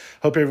coming.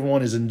 Hope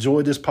everyone has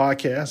enjoyed this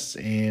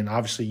podcast. And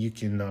obviously you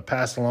can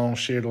pass along,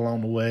 share it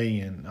along the way.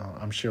 And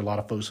I'm sure a lot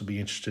of folks will be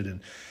interested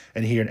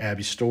in hearing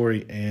Abbye's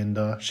story and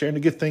sharing the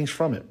good things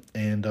from it.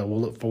 And we'll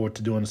look forward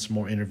to doing some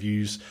more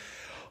interviews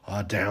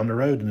down the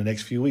road in the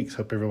next few weeks.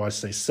 Hope everybody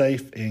stays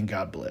safe and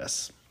God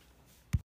bless.